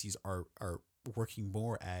talent agencies are working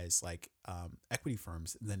more as like equity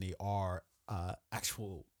firms than they are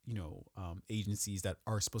actual agencies that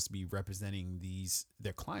are supposed to be representing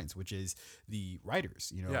their clients, which is the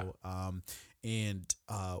writers, and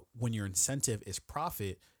when your incentive is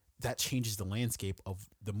profit, that changes the landscape of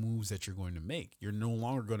the moves that you're going to make. You're no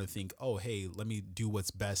longer going to think, oh, hey, let me do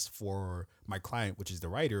what's best for my client, which is the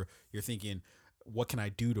writer. You're thinking, what can I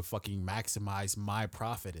do to fucking maximize my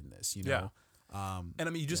profit in this, And I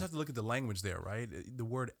mean, you just have to look at the language there, right? The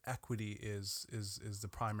word equity is the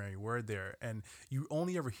primary word there. And you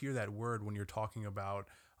only ever hear that word when you're talking about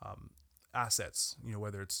assets,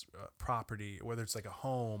 whether it's property, whether it's like a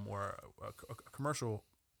home or a commercial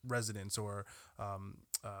residence, or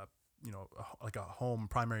like a home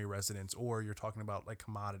primary residence, or you're talking about like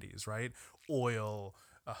commodities, right? Oil,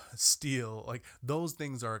 steel, like those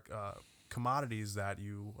things are commodities that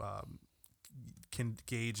you can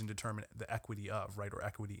gauge and determine the equity of, right? Or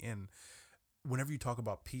equity in. Whenever you talk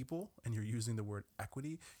about people and you're using the word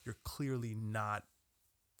equity, you're clearly not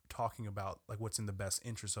talking about like what's in the best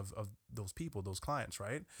interest of those people, those clients,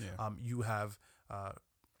 right? Yeah. You have,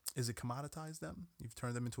 is it commoditized them? You've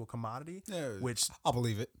turned them into a commodity, which I'll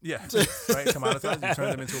believe it. Yeah, right. Commoditized. You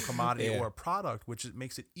turn them into a commodity or a product, which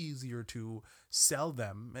makes it easier to sell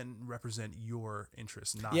them and represent your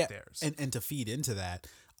interests, not theirs. And to feed into that,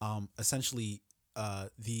 essentially,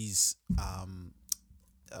 these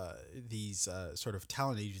sort of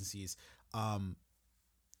talent agencies are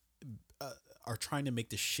trying to make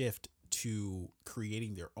the shift to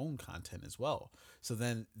creating their own content as well. So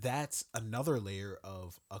then that's another layer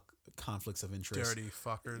of conflicts of interest. Dirty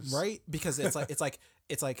fuckers. Right? Because it's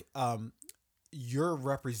like you're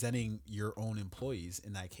representing your own employees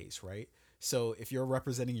in that case, right? So if you're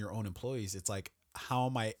representing your own employees, it's like, how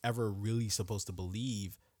am I ever really supposed to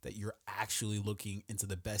believe that you're actually looking into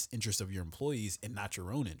the best interest of your employees and not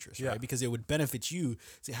your own interest, Yeah. right? Because it would benefit you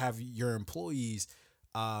to have your employees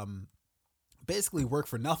basically work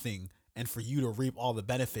for nothing and for you to reap all the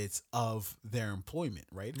benefits of their employment,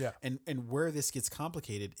 right? Yeah. And where this gets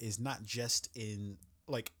complicated is not just in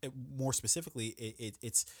like more specifically,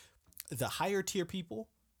 it's the higher tier people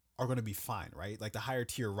are going to be fine, right? Like the higher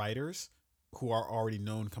tier writers who are already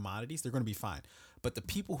known commodities, they're going to be fine. But the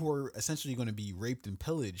people who are essentially going to be raped and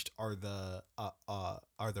pillaged are the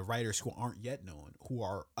writers who aren't yet known, who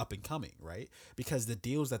are up and coming, right? Because the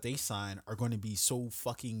deals that they sign are going to be so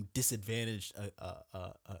fucking disadvantaged,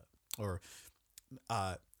 or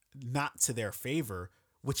not to their favor,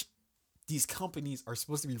 which these companies are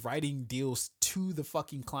supposed to be writing deals to the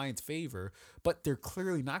fucking client's favor, but they're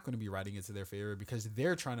clearly not going to be writing it to their favor because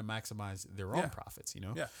they're trying to maximize their own profits, you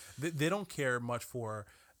know? Yeah. They don't care much for,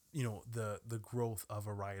 you know, the growth of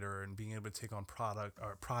a writer and being able to take on product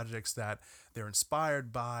or projects that they're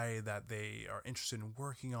inspired by, that they are interested in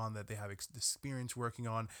working on, that they have experience working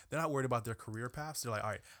on. They're not worried about their career paths. They're like,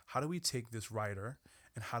 all right, how do we take this writer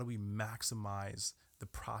and how do we maximize the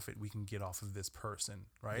profit we can get off of this person,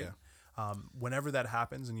 right? Yeah. Whenever that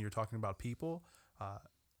happens and you're talking about people,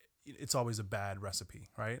 it's always a bad recipe,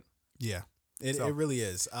 right? Yeah. It really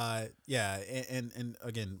is. Yeah. And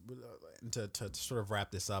again, to sort of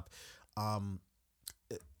wrap this up, to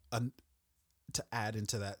add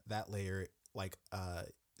into that layer, like,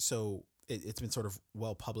 so it's been sort of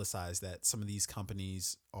well publicized that some of these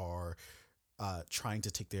companies are trying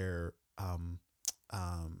to take their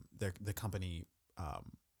company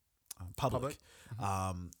public.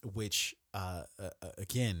 Which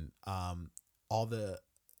again, all the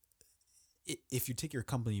if you take your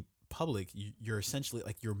company public, you're essentially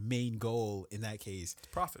like your main goal in that case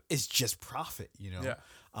profit is just profit, you know?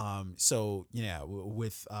 Yeah. So yeah,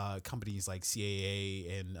 with companies like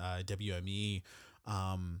CAA and WME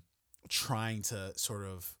trying to sort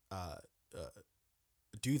of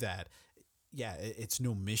do that, yeah, it's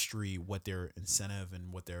no mystery what their incentive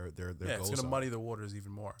and what their goals are. It's going to muddy the waters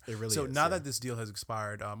even more. It really so is. Now that this deal has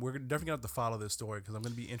expired, we're definitely going to have to follow this story because I'm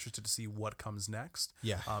going to be interested to see what comes next.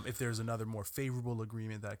 Yeah. If there's another more favorable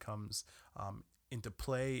agreement that comes into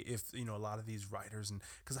play, if you know a lot of these writers, and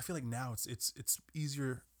because I feel like now it's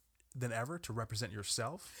easier than ever to represent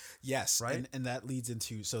yourself. Yes, right. And that leads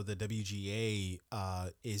into, so the WGA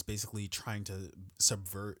is basically trying to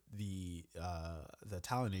subvert the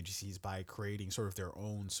talent agencies by creating sort of their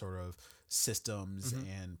own sort of systems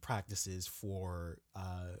and practices for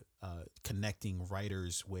connecting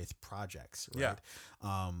writers with projects. Right?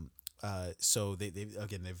 Yeah. So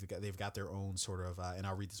they've got their own sort of, and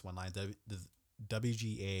I'll read this one line. The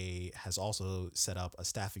WGA has also set up a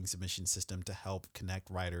staffing submission system to help connect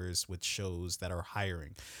writers with shows that are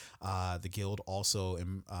hiring. The Guild also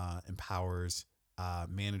empowers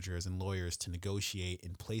managers and lawyers to negotiate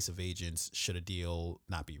in place of agents should a deal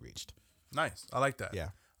not be reached. Nice. I like that. Yeah.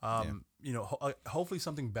 You know, hopefully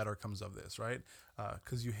something better comes of this, right?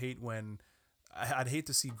 Because you hate when I'd hate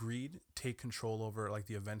to see greed take control over like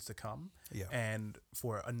the events to come, and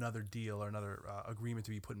for another deal or another agreement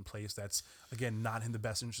to be put in place that's again not in the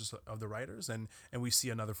best interest of the writers, and we see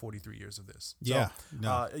another 43 years of this. Again,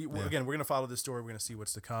 we're gonna follow this story. We're gonna see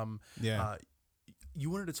what's to come. Yeah. You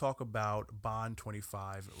wanted to talk about Bond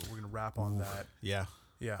 25. We're gonna wrap on that. Yeah.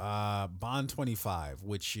 Yeah. Bond 25,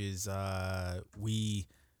 which is the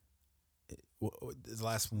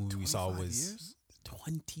last movie we saw was years?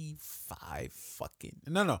 25 fucking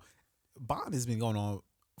no. Bond has been going on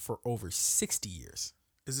for over 60 years.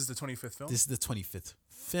 Is this the 25th film? This is the 25th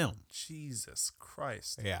film. Jesus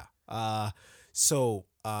Christ. Yeah. So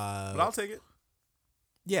but I'll take it.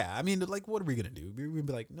 Yeah, I mean, like, what are we gonna do? We're gonna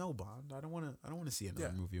be like, no, Bond. I don't want to see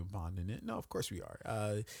another movie of Bond in it. No, of course we are.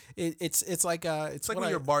 It's like when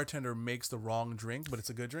your bartender makes the wrong drink, but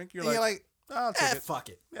it's a good drink. You're like, I'll take it. Fuck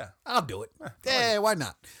it. Yeah, I'll do it. Yeah, why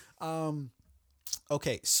not?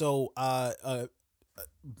 Okay, so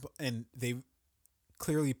and they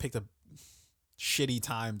clearly picked a shitty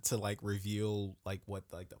time to like reveal like what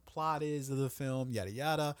like the plot is of the film, yada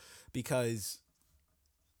yada, because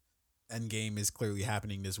Endgame is clearly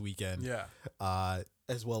happening this weekend. Yeah.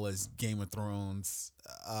 As well as Game of Thrones.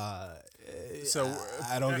 So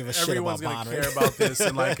I don't give a shit about Bond. Everyone's gonna care about this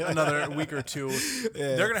in like another week or two.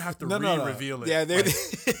 Yeah. They're gonna have to re-reveal it. Yeah, they're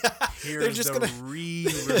just gonna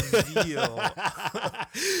re-reveal.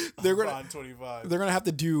 They're gonna Bond 25. They're gonna have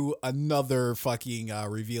to do another fucking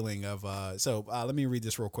revealing of. So let me read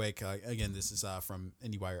this real quick. Again, this is from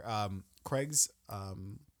IndieWire. Craig's.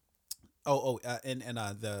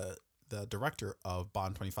 The the director of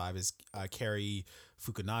Bond 25 is Cary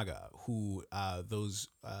Fukunaga, who those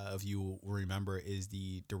of you will remember is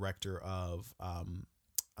the director of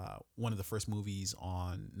one of the first movies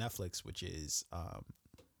on Netflix, which is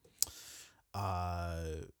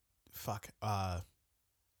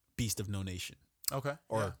Beast of No Nation. Okay.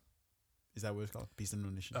 Or is that what it's called? Beast of No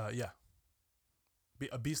Nation? Yeah.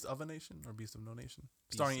 A Beast of a Nation or Beast of No Nation?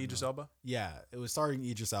 Starring Idris Elba? Yeah, it was starring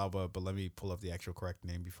Idris Elba, but let me pull up the actual correct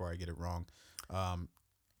name before I get it wrong.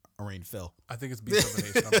 Arain Phil. I think it's Beast of a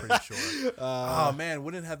Nation, I'm pretty sure. Oh, man,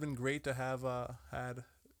 wouldn't it have been great to have had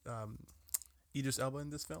Idris Elba in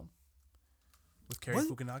this film? With Cary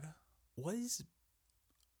Fukunaga?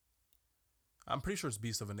 I'm pretty sure it's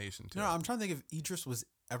Beast of a Nation, too. No, I'm trying to think if Idris was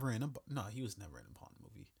ever in a... No, he was never in a Bond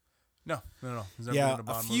movie. No. He's never Yeah, in a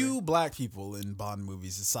Bond few movie. black people in Bond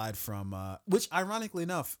movies, aside from... which, ironically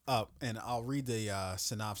enough... and I'll read the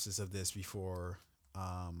synopsis of this before...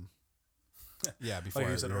 before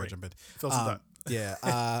I jump in. Phil's done. Yeah.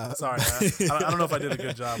 Sorry, I don't know if I did a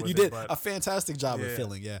good job with you it. did but a fantastic job with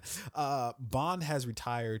filling, Bond has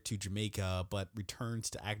retired to Jamaica, but returns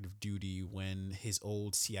to active duty when his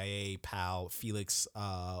old CIA pal, Felix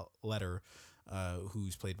Leiter,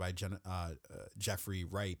 who's played by Jeffrey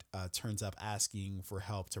Wright, turns up asking for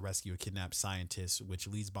help to rescue a kidnapped scientist, which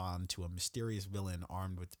leads Bond to a mysterious villain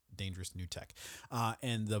armed with dangerous new tech.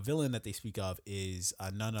 And the villain that they speak of is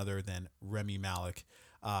none other than Remy Malek,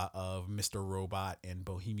 of Mr. Robot and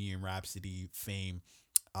Bohemian Rhapsody fame.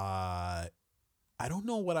 I don't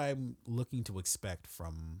know what I'm looking to expect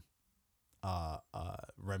from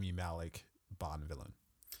Remy Malek Bond villain.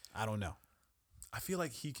 I don't know. I feel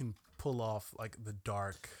like he can pull off like the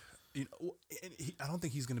dark. I don't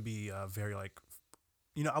think he's going to be very like.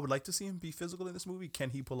 I would like to see him be physical in this movie.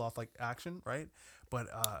 Can he pull off like action, right? But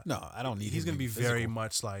no, I don't need. He's going to be physical. very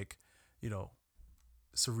much like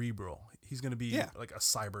cerebral. He's going to be like a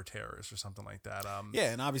cyber terrorist or something like that.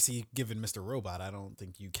 And obviously, given Mr. Robot, I don't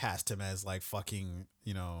think you cast him as like fucking,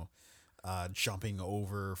 jumping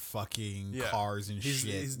over fucking cars and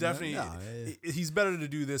shit. He's definitely he's better to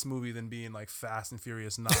do this movie than being like Fast and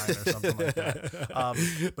Furious 9 or something like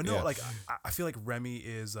that. But no, like I feel like Remy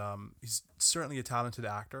is he's certainly a talented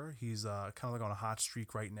actor. He's kind of like on a hot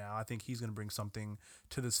streak right now. I think he's going to bring something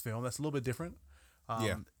to this film that's a little bit different.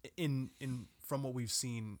 In from what we've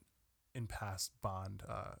seen in past Bond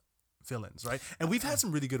villains, right? And we've had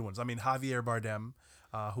some really good ones. I mean, Javier Bardem,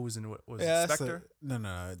 who was in Spectre?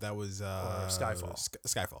 No, that was Skyfall.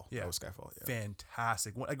 Skyfall. Yeah, that was Skyfall. Yeah.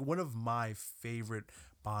 Fantastic. One of my favorite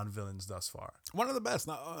Bond villains thus far. One of the best,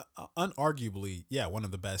 unarguably, one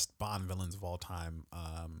of the best Bond villains of all time.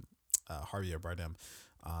 Javier Bardem,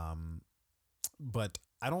 but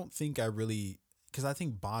I don't think I really. Because I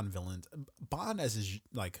think Bond as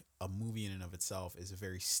like a movie in and of itself is a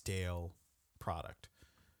very stale product,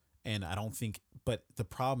 and I don't think. But the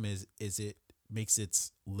problem is it makes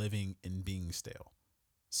its living in being stale,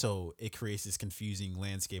 so it creates this confusing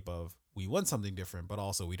landscape of we want something different, but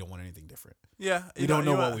also we don't want anything different. Yeah, we don't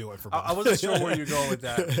know what we want for Bond. I wasn't sure where you're going with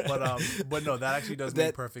that, but no, that actually does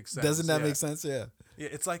make perfect sense. Doesn't that make sense? Yeah. Yeah,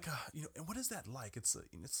 it's like and what is that like?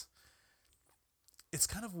 It's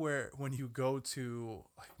kind of where when you go to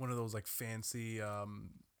like one of those like fancy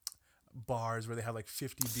bars where they have like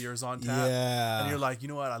 50 beers on tap, and you're like, you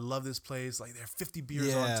know what, I love this place. Like there are 50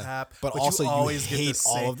 beers on tap, but also you always hate get the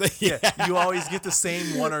same, all of them. You always get the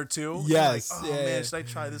same one or two. Yes. Like, man, should I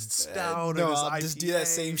try this stout? No, or this I'll IPA? just do that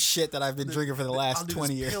same shit that I've been drinking for the last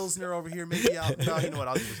 20 years. Pilsner over here, maybe you know what,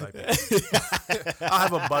 I'll do this IPA. I'll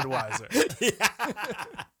have a Budweiser.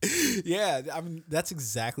 Yeah, I mean that's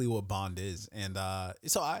exactly what Bond is, and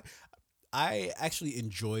so I actually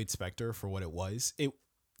enjoyed Spectre for what it was.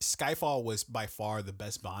 Skyfall was by far the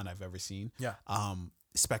best Bond I've ever seen. Yeah.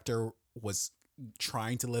 Spectre was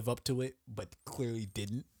trying to live up to it, but clearly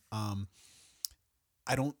didn't. I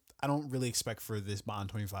don't really expect for this Bond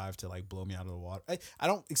 25 to like blow me out of the water. I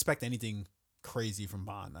don't expect anything crazy from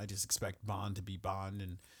Bond. I just expect Bond to be Bond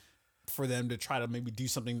and for them to try to maybe do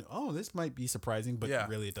something. Oh, this might be surprising, but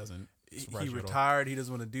really it doesn't. He retired. He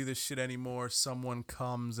doesn't want to do this shit anymore. Someone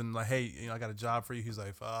comes and like, hey, I got a job for you. He's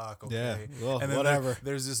like, fuck, okay. Yeah, well, and then whatever.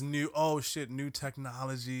 There's this new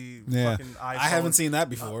technology. Yeah, fucking iPhone. I haven't seen that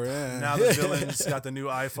before. Now the villain's got the new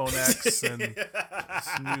iPhone X and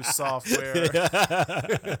new software.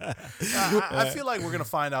 I feel like we're gonna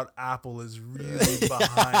find out Apple is really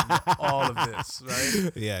behind all of this,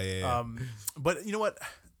 right? Yeah. But you know what?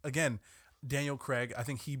 Again, Daniel Craig, I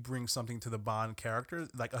think he brings something to the Bond character,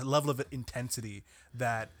 like a level of intensity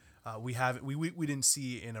that we didn't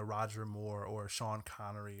see in a Roger Moore or a Sean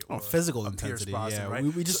Connery or physical a Pierce intensity. Brosnan, Yeah, right?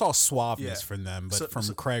 we just saw suaveness from them, but from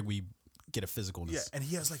Craig get a physicalness. Yeah, and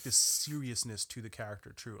he has like this seriousness to the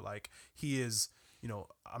character. True, like he is.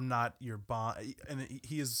 I'm not your Bond, and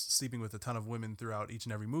he is sleeping with a ton of women throughout each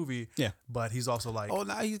and every movie. Yeah, but he's also like, oh,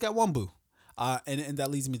 now he's got one boo. And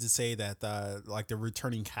that leads me to say that like the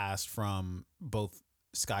returning cast from both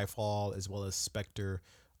Skyfall as well as Spectre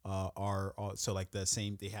are so like the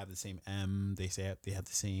same. They have the same M. They have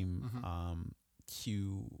the same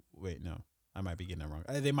Q. Wait, no, I might be getting that wrong.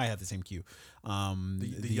 They might have the same Q.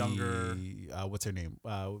 The younger, what's her name?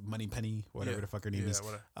 Money Penny, whatever the fuck her name is.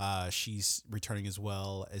 She's returning as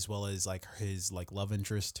well as like his like love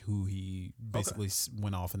interest, who he basically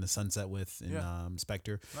went off in the sunset with in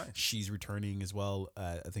Spectre. Nice. She's returning as well.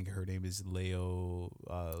 I think her name is Leo.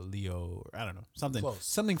 I don't know,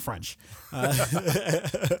 something French. But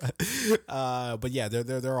yeah,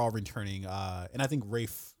 they're all returning. And I think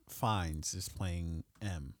Ralph Fiennes is playing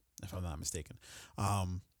M, if I'm not mistaken.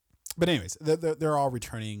 But anyways, they're all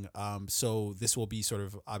returning. So this will be sort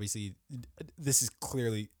of, obviously, this is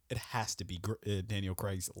clearly, it has to be Daniel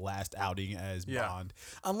Craig's last outing as Bond,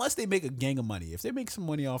 unless they make a gang of money. If they make some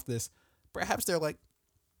money off this, perhaps they're like,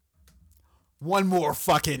 one more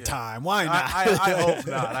fucking time. Why not? I hope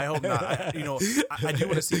not. I hope not. I do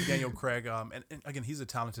want to see Daniel Craig. And again, he's a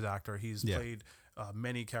talented actor. He's played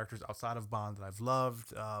many characters outside of Bond that I've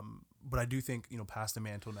loved. But I do think, pass the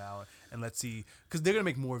mantle now, and let's see, because they're gonna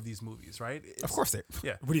make more of these movies, right? Of course they.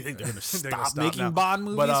 Yeah. What do you think they're gonna stop making Bond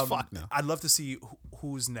movies? But, fuck no. I'd love to see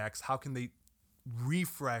who's next. How can they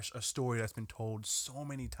refresh a story that's been told so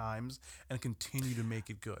many times and continue to make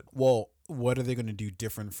it good? Well, what are they gonna do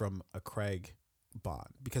different from a Craig Bond?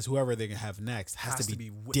 Because whoever they're gonna have next has to be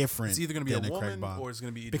different. It's either gonna be a Craig woman Bond. or it's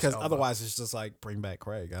gonna be Idris because Elba. otherwise it's just like, bring back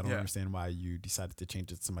Craig. I don't understand why you decided to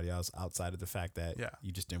change it to somebody else outside of the fact that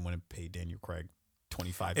you just didn't want to pay Daniel Craig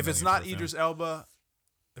 $25 million. If it's not Idris Elba,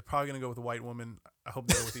 they're probably gonna go with a white woman. I hope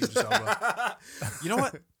they go with Idris Elba. You know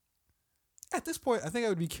what? At this point, I think I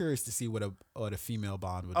would be curious to see what a female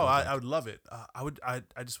Bond would. I would love it. I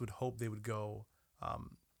just would hope they would go. I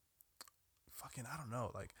don't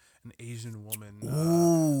know, like an Asian woman.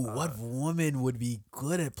 What woman would be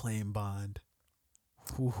good at playing Bond?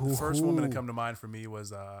 The first woman to come to mind for me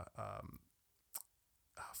was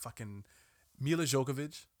fucking Mila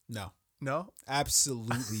Djokovic. No,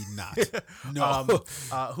 absolutely not. No.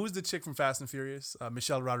 Who's the chick from Fast and Furious?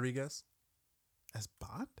 Michelle Rodriguez as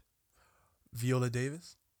Bond. Viola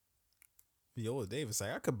Davis.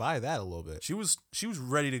 I could buy that a little bit. She was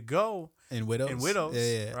ready to go in Widows.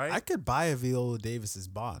 Yeah. Right. I could buy a Viola Davis as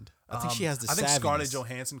Bond. I think she has the. I think Scarlett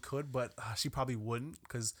Johansson could, but she probably wouldn't,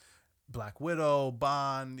 because Black Widow,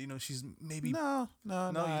 Bond. She's maybe no.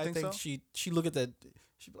 I think so? She look at that.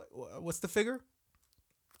 She'd be like, "What's the figure?"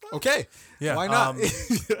 Okay. Yeah. Why not?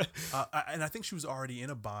 And I think she was already in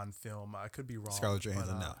a Bond film. I could be wrong. Scarlett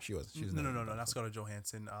Johansson. No, she was. No, not Scarlett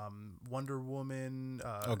Johansson. Wonder Woman.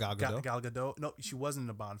 Gal Gadot. Gal Gadot. No, she wasn't in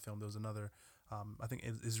a Bond film. There was another, I think,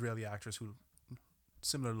 Israeli actress who,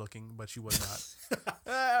 similar looking, but she was not.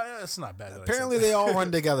 It's not bad. Apparently, they all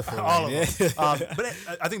run together for all of them. But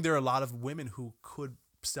I think there are a lot of women who could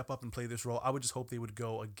step up and play this role. I would just hope they would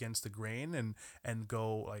go against the grain and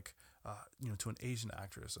go like. To an Asian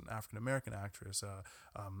actress, an African American actress,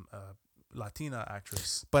 Latina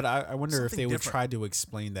actress. But I wonder if they would try to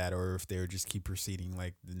explain that, or if they would just keep proceeding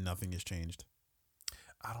like nothing has changed.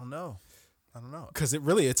 I don't know. Because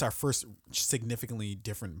it's our first significantly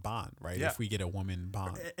different Bond, right? Yeah. If we get a woman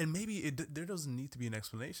Bond. And maybe there doesn't need to be an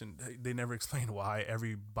explanation. They never explain why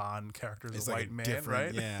every Bond character is a white man,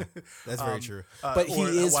 right? Yeah, that's very true. But he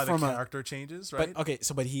is why from the character changes, right?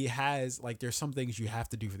 But he has, like, there's some things you have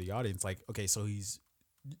to do for the audience. Like, okay, so he's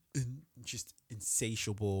just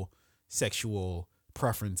insatiable sexual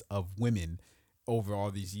preference of women over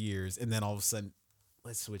all these years. And then all of a sudden,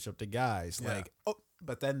 let's switch up to guys. Yeah. Like,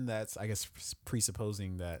 but then that's, I guess,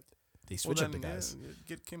 presupposing that they switch up to guys. Yeah,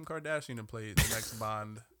 get Kim Kardashian to play the next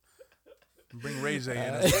Bond. Bring Ray J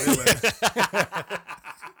in as the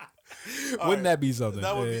villain. Wouldn't that be something?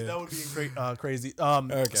 That would be crazy.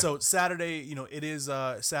 Okay. So Saturday, it is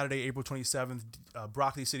Saturday, April 27th.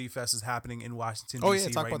 Broccoli City Fest is happening in Washington,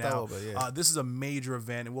 D.C. talk right about now. that a little bit, yeah. This is a major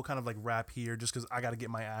event, and we'll kind of like wrap here just because I got to get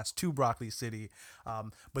my ass to Broccoli City.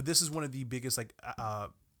 But this is one of the biggest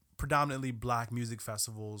predominantly black music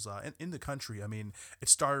festivals in the country. I mean, it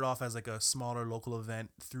started off as like a smaller local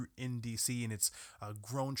event in DC, and it's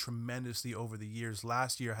grown tremendously over the years.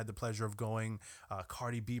 Last year I had the pleasure of going.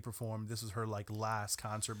 Cardi B performed. This was her like last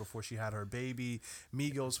concert before she had her baby.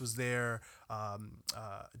 Migos was there.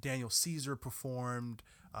 Daniel Caesar performed.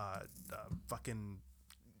 Fucking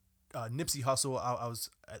Nipsey Hussle,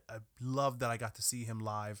 I love that I got to see him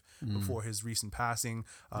live before his recent passing.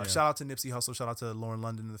 Shout out to Nipsey Hussle. Shout out to Lauren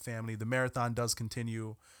London and the family. The marathon does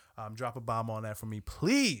continue. Drop a bomb on that for me,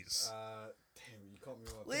 please. Damn, you caught me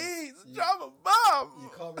on Please, drop a bomb. You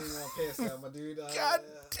caught me on pants now, my dude. God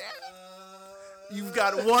damn. You've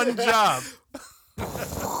got one job.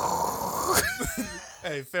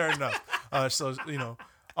 Hey, fair enough. So,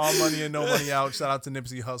 all money in, no money out. Shout out to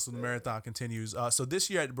Nipsey Hussle. The marathon continues. So this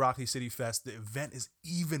year at Broccoli City Fest, the event is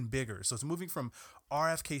even bigger. So it's moving from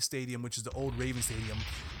RFK Stadium, which is the old Raven Stadium.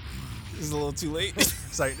 This is a little too late.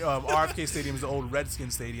 Sorry, RFK Stadium is the old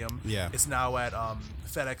Redskins Stadium. Yeah. It's now at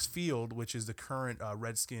FedEx Field, which is the current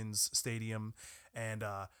Redskins Stadium. And,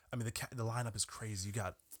 the lineup is crazy. You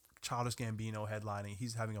got Childish Gambino headlining.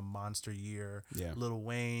 He's having a monster year. Yeah. Lil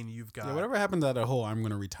Wayne, you've got... Yeah, whatever happened to that whole I'm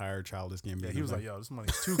going to retire Childish Gambino? Yeah, he was like, yo, this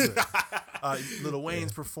money's too good. Lil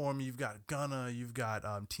Wayne's performing. You've got Gunna. You've got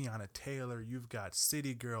Tiana Taylor. You've got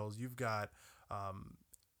City Girls. You've got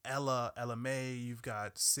Ella May. You've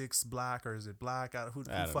got Six Black, or is it Black? Who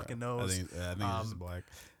fucking knows? I think it's just Black.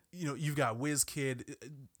 You've got WizKid.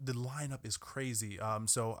 The lineup is crazy.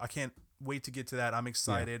 So I can't wait to get to that. I'm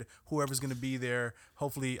excited. Yeah. Whoever's going to be there,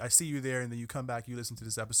 hopefully I see you there, and then you come back, you listen to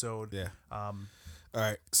this episode. Yeah. All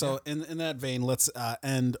right. So in that vein, let's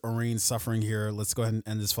end Orion's suffering here. Let's go ahead and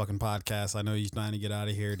end this fucking podcast. I know you're trying to get out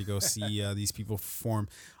of here to go see these people perform.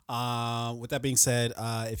 With that being said,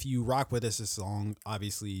 if you rock with us this long,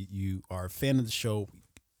 obviously you are a fan of the show.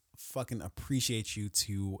 Fucking appreciate you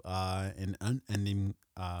to an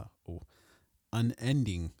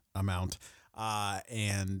unending amount.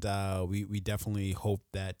 And we definitely hope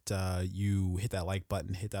that you hit that like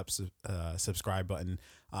button, hit that subscribe button,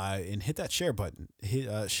 and hit that share button.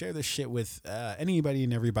 Share this shit with anybody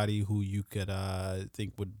and everybody who you could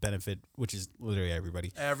think would benefit, which is literally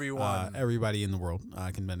everybody. Everybody in the world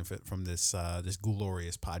can benefit from this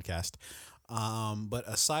glorious podcast. But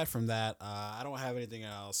aside from that, I don't have anything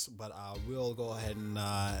else, but we'll go ahead and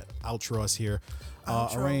outro us here.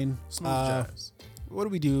 Orion, smooth jazz. What do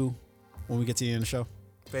we do when we get to the end of the show?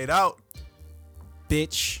 Fade out.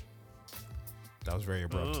 Bitch. That was very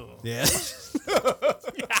abrupt. Ugh. Yeah.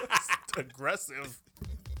 Aggressive.